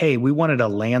said, hey, we wanted a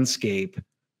landscape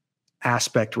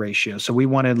aspect ratio. So we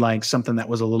wanted like something that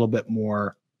was a little bit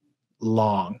more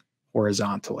long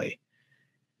horizontally.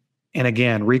 And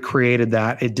again, recreated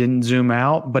that. It didn't zoom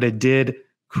out, but it did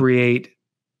create,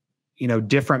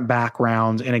 different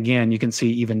backgrounds. And again, you can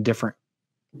see even different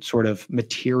sort of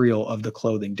material of the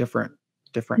clothing, different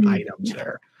items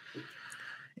there.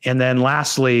 And then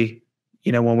lastly,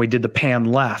 when we did the pan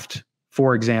left,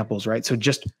 4 examples, right? So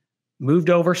just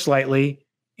moved over slightly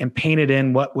and painted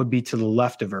in what would be to the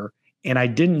left of her. And I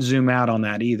didn't zoom out on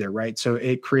that either, right? So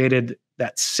it created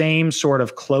that same sort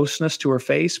of closeness to her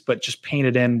face, but just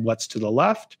painted in what's to the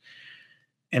left.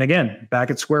 And again,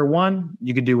 back at square one,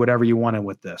 you could do whatever you wanted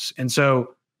with this. And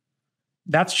so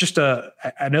that's just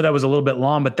I know that was a little bit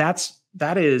long, but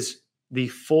that is the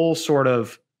full sort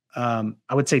of, I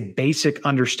would say basic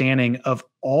understanding of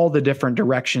all the different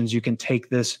directions you can take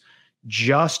this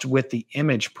just with the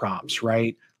image prompts,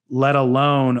 right? Let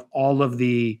alone all of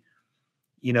the,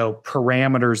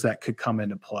 parameters that could come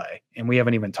into play. And we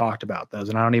haven't even talked about those.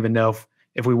 And I don't even know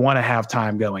if we want to have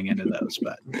time going into those,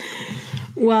 but.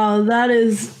 Wow, that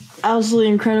is absolutely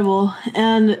incredible.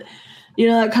 And,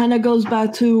 that kind of goes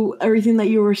back to everything that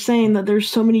you were saying, that there's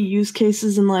so many use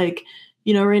cases and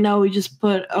right now we just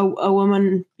put a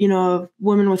woman, a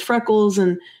woman with freckles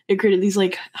and it created these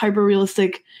like hyper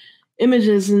realistic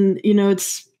images. And,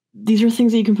 these are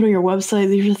things that you can put on your website.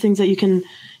 These are things that you can,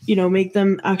 make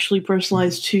them actually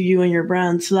personalized to you and your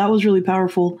brand. So that was really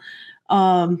powerful.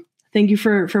 Thank you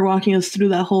for walking us through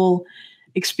that whole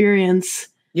experience.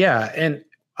 Yeah. And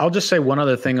I'll just say one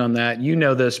other thing on that. You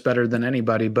know this better than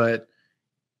anybody, but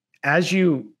as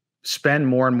you spend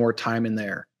more and more time in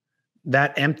there,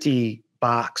 that empty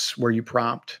box where you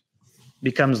prompt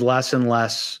becomes less and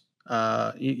less,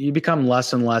 you become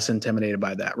less and less intimidated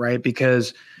by that, right?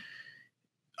 Because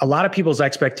a lot of people's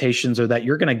expectations are that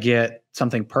you're going to get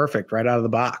something perfect right out of the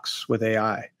box with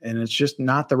AI. And it's just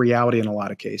not the reality in a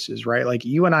lot of cases, right? Like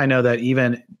you and I know that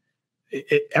even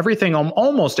everything,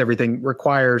 almost everything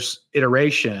requires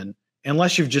iteration.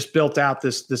 Unless you've just built out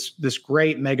this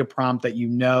great mega prompt that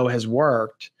has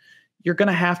worked, you're going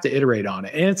to have to iterate on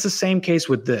it. And it's the same case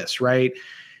with this, right?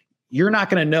 You're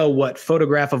not going to know what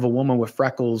photograph of a woman with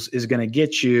freckles is going to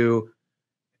get you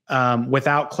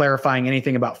without clarifying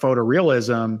anything about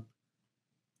photorealism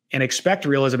and expect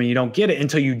realism, and you don't get it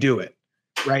until you do it,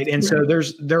 right? And so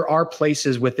there are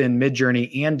places within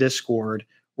MidJourney and Discord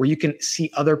where you can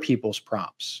see other people's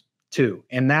prompts too.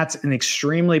 And that's an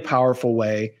extremely powerful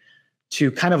way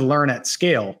to kind of learn at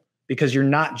scale, because you're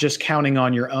not just counting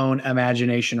on your own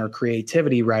imagination or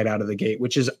creativity right out of the gate,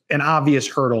 which is an obvious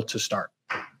hurdle to start.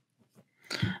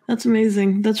 That's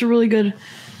amazing. That's really good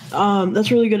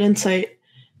insight.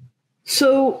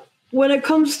 So when it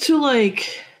comes to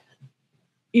like,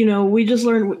 we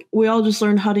all just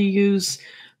learned how to use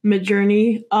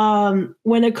MidJourney.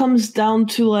 When it comes down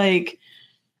to like,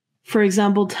 for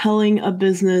example, telling a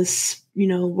business,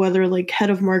 whether like head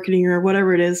of marketing or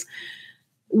whatever it is,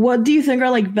 what do you think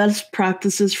are like best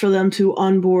practices for them to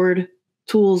onboard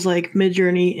tools like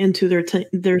MidJourney into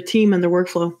their team and their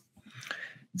workflow?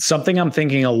 Something I'm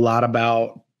thinking a lot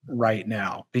about right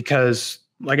now, because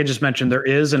like I just mentioned, there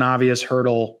is an obvious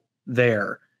hurdle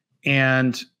there.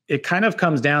 And it kind of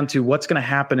comes down to what's going to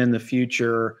happen in the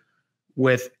future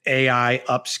with AI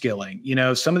upskilling.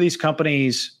 Some of these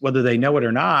companies, whether they know it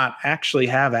or not, actually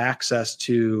have access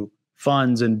to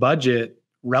funds and budget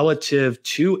relative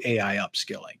to AI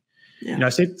upskilling. Yeah.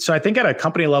 So I think at a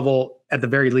company level, at the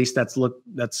very least, that's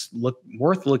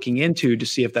worth looking into to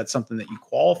see if that's something that you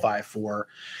qualify for.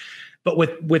 But with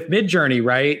MidJourney,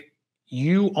 right,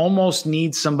 you almost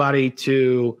need somebody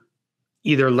to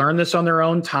either learn this on their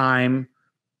own time,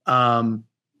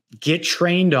 get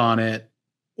trained on it,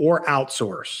 or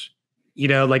outsource.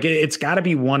 It's got to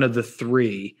be one of the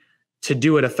three to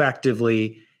do it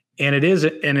effectively. And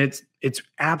it's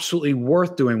absolutely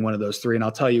worth doing one of those three. And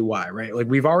I'll tell you why, right? Like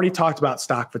we've already talked about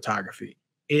stock photography.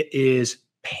 It is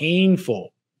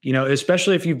painful,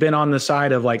 especially if you've been on the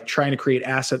side of like trying to create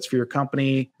assets for your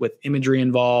company with imagery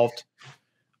involved,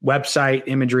 website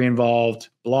imagery involved,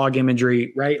 blog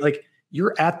imagery, right? Like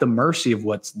you're at the mercy of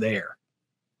what's there.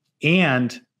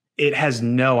 And it has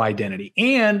no identity.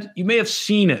 And you may have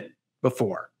seen it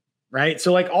before, right?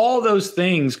 So like all those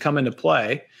things come into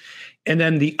play. And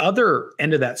then the other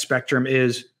end of that spectrum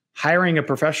is hiring a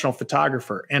professional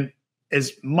photographer. And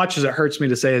as much as it hurts me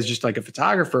to say as just like a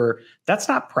photographer, that's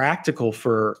not practical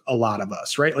for a lot of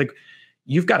us, right? Like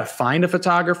you've got to find a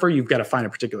photographer, you've got to find a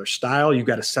particular style, you've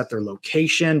got to set their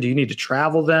location. Do you need to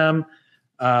travel them?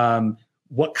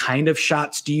 What kind of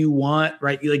shots do you want,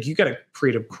 right? Like you got to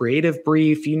create a creative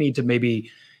brief. You need to maybe,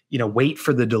 wait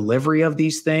for the delivery of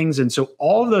these things. And so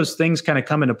all of those things kind of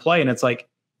come into play. And it's like,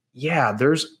 yeah,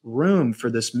 there's room for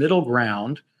this middle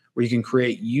ground where you can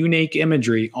create unique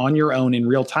imagery on your own in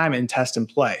real time and test and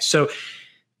play. So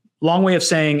long way of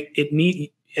saying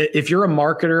if you're a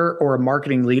marketer or a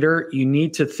marketing leader, you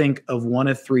need to think of one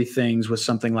of three things with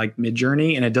something like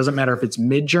MidJourney. And it doesn't matter if it's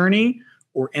MidJourney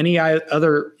or any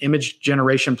other image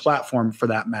generation platform for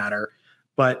that matter.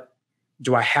 But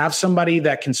do I have somebody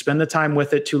that can spend the time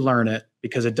with it to learn it?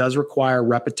 Because it does require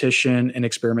repetition and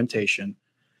experimentation.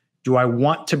 Do I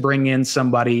want to bring in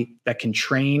somebody that can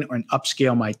train and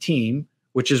upscale my team,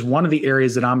 which is one of the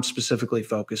areas that I'm specifically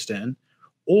focused in?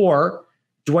 Or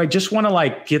do I just want to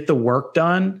like get the work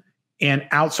done and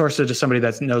outsource it to somebody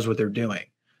that knows what they're doing?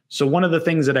 So one of the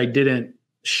things that I didn't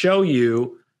show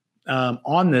you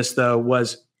on this though,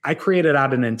 was I created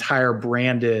out an entire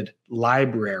branded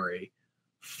library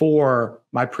for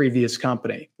my previous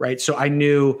company, right? So I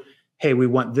knew, hey, we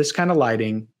want this kind of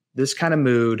lighting, this kind of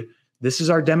mood. This is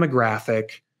our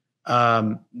demographic.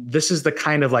 This is the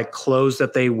kind of like clothes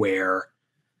that they wear.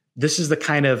 This is the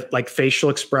kind of like facial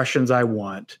expressions I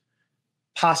want.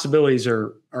 Possibilities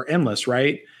are endless,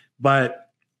 right? But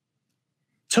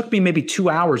took me maybe 2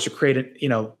 hours to create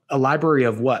a library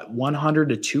of 100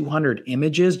 to 200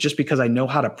 images just because I know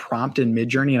how to prompt in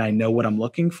MidJourney and I know what I'm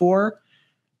looking for.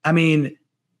 I mean,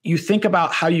 you think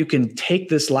about how you can take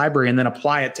this library and then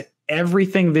apply it to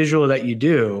everything visual that you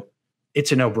do.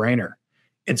 It's a no-brainer.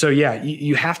 And so, yeah,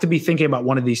 you have to be thinking about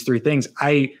one of these three things.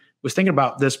 I was thinking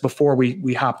about this before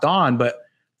we hopped on, but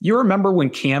you remember when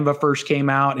Canva first came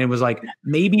out and it was like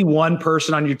maybe one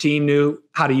person on your team knew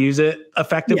how to use it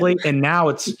effectively. Yeah. And now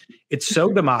it's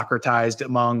so democratized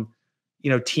among,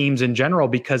 teams in general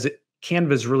because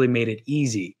Canva's really made it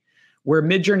easy. Where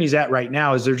MidJourney's at right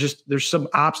now is there's some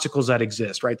obstacles that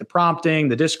exist, right? The prompting,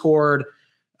 the Discord,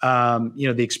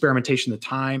 the experimentation, the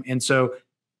time. And so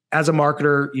as a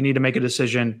marketer, you need to make a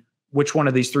decision, which one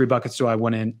of these three buckets do I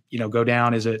want to, go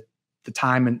down? Is it the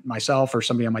time and myself or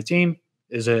somebody on my team?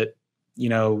 Is it,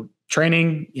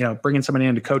 training, bringing somebody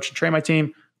in to coach and train my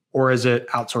team, or is it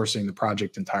outsourcing the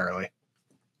project entirely?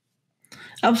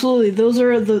 Absolutely.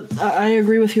 I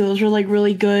agree with you. Those are like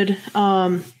really good,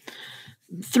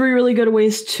 three really good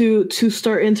ways to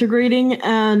start integrating.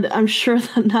 And I'm sure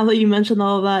that now that you mentioned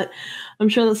all of that, I'm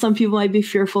sure that some people might be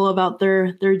fearful about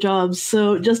their jobs.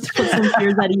 So just to put some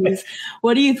fears at ease,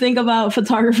 what do you think about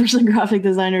photographers and graphic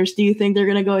designers? Do you think they're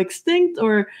going to go extinct,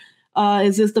 or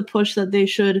is this the push that they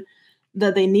should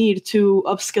that they need to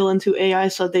upskill into AI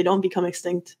so that they don't become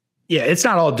extinct. Yeah, it's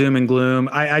not all doom and gloom.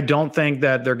 I don't think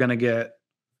that they're going to get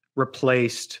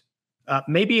replaced,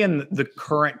 maybe in the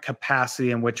current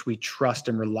capacity in which we trust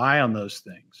and rely on those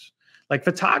things. Like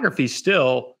photography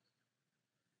still,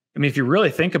 I mean, if you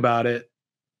really think about it,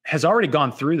 has already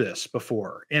gone through this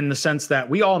before, in the sense that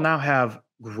we all now have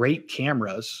great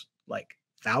cameras, like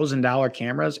 $1,000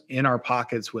 cameras in our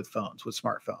pockets with phones, with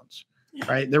smartphones,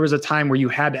 right? There was a time where you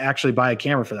had to actually buy a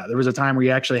camera for that. There was a time where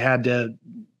you actually had to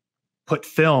put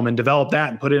film and develop that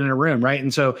and put it in a room, right?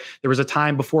 And so there was a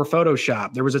time before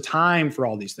Photoshop. There was a time for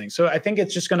all these things. So I think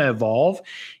it's just going to evolve.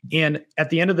 And at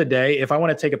the end of the day, if I want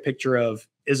to take a picture of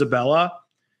Isabella,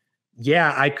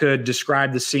 yeah, I could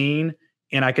describe the scene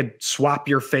and I could swap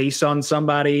your face on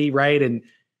somebody, right?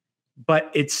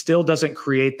 But it still doesn't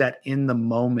create that in the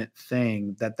moment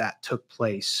thing that took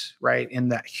place, right?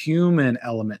 And that human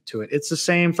element to it. It's the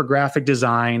same for graphic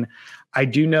design. I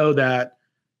do know that,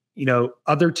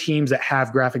 other teams that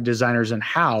have graphic designers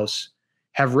in-house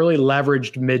have really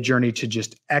leveraged MidJourney to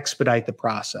just expedite the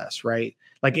process, right?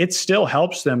 Like it still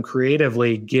helps them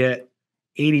creatively get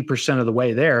 80% of the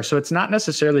way there. So it's not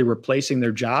necessarily replacing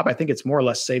their job. I think it's more or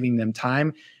less saving them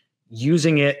time,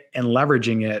 using it and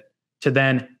leveraging it to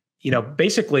then,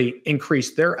 basically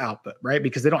increase their output, right?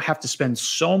 Because they don't have to spend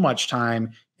so much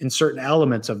time in certain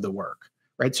elements of the work,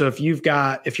 right? So if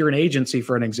you're an agency,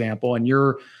 for an example, and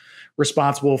you're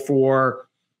responsible for,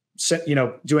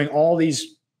 doing all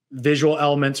these visual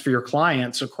elements for your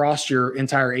clients across your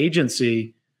entire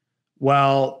agency,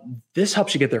 well, this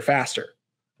helps you get there faster,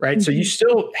 right? Mm-hmm. So you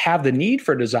still have the need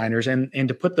for designers and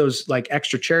to put those like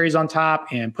extra cherries on top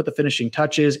and put the finishing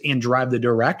touches and drive the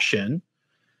direction,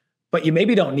 but you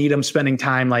maybe don't need them spending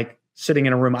time like sitting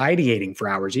in a room ideating for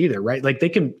hours either, right? Like they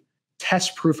can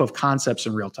test proof of concepts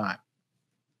in real time.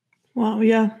 Wow.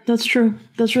 Yeah, that's true.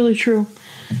 That's really true.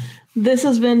 This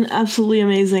has been absolutely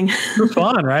amazing. It's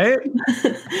fun, right?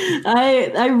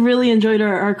 I really enjoyed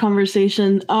our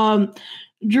conversation.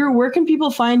 Drew, where can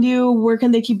people find you? Where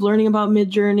can they keep learning about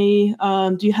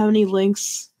MidJourney? Do you have any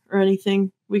links or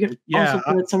anything? We can also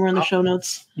put it somewhere in the show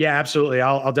notes. Yeah, absolutely.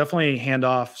 I'll definitely hand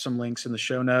off some links in the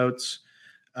show notes.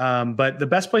 But the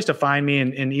best place to find me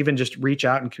and even just reach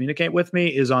out and communicate with me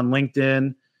is on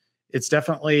LinkedIn. It's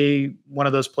definitely one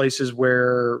of those places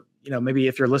where, maybe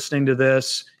if you're listening to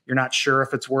this, you're not sure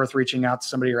if it's worth reaching out to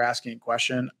somebody or asking a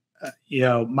question.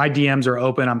 My DMs are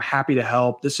open. I'm happy to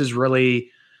help. This is really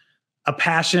a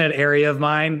passionate area of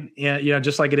mine. And,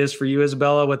 just like it is for you,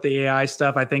 Isabella, with the AI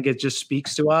stuff, I think it just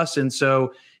speaks to us. And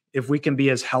so if we can be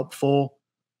as helpful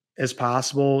as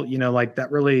possible, like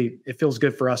that really, it feels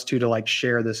good for us too, to like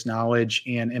share this knowledge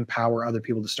and empower other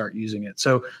people to start using it.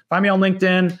 So find me on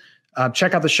LinkedIn,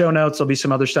 check out the show notes. There'll be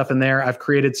some other stuff in there. I've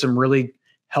created some really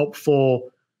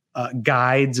helpful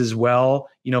guides as well,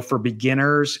 for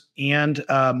beginners and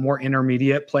more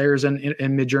intermediate players in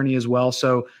MidJourney as well.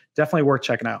 So definitely worth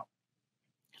checking out.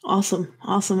 Awesome.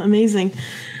 Amazing.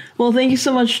 Well, thank you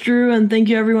so much, Drew. And thank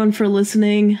you everyone for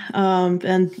listening.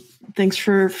 And thanks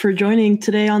for joining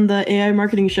today on the AI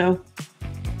Marketing Show.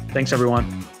 Thanks,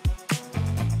 everyone.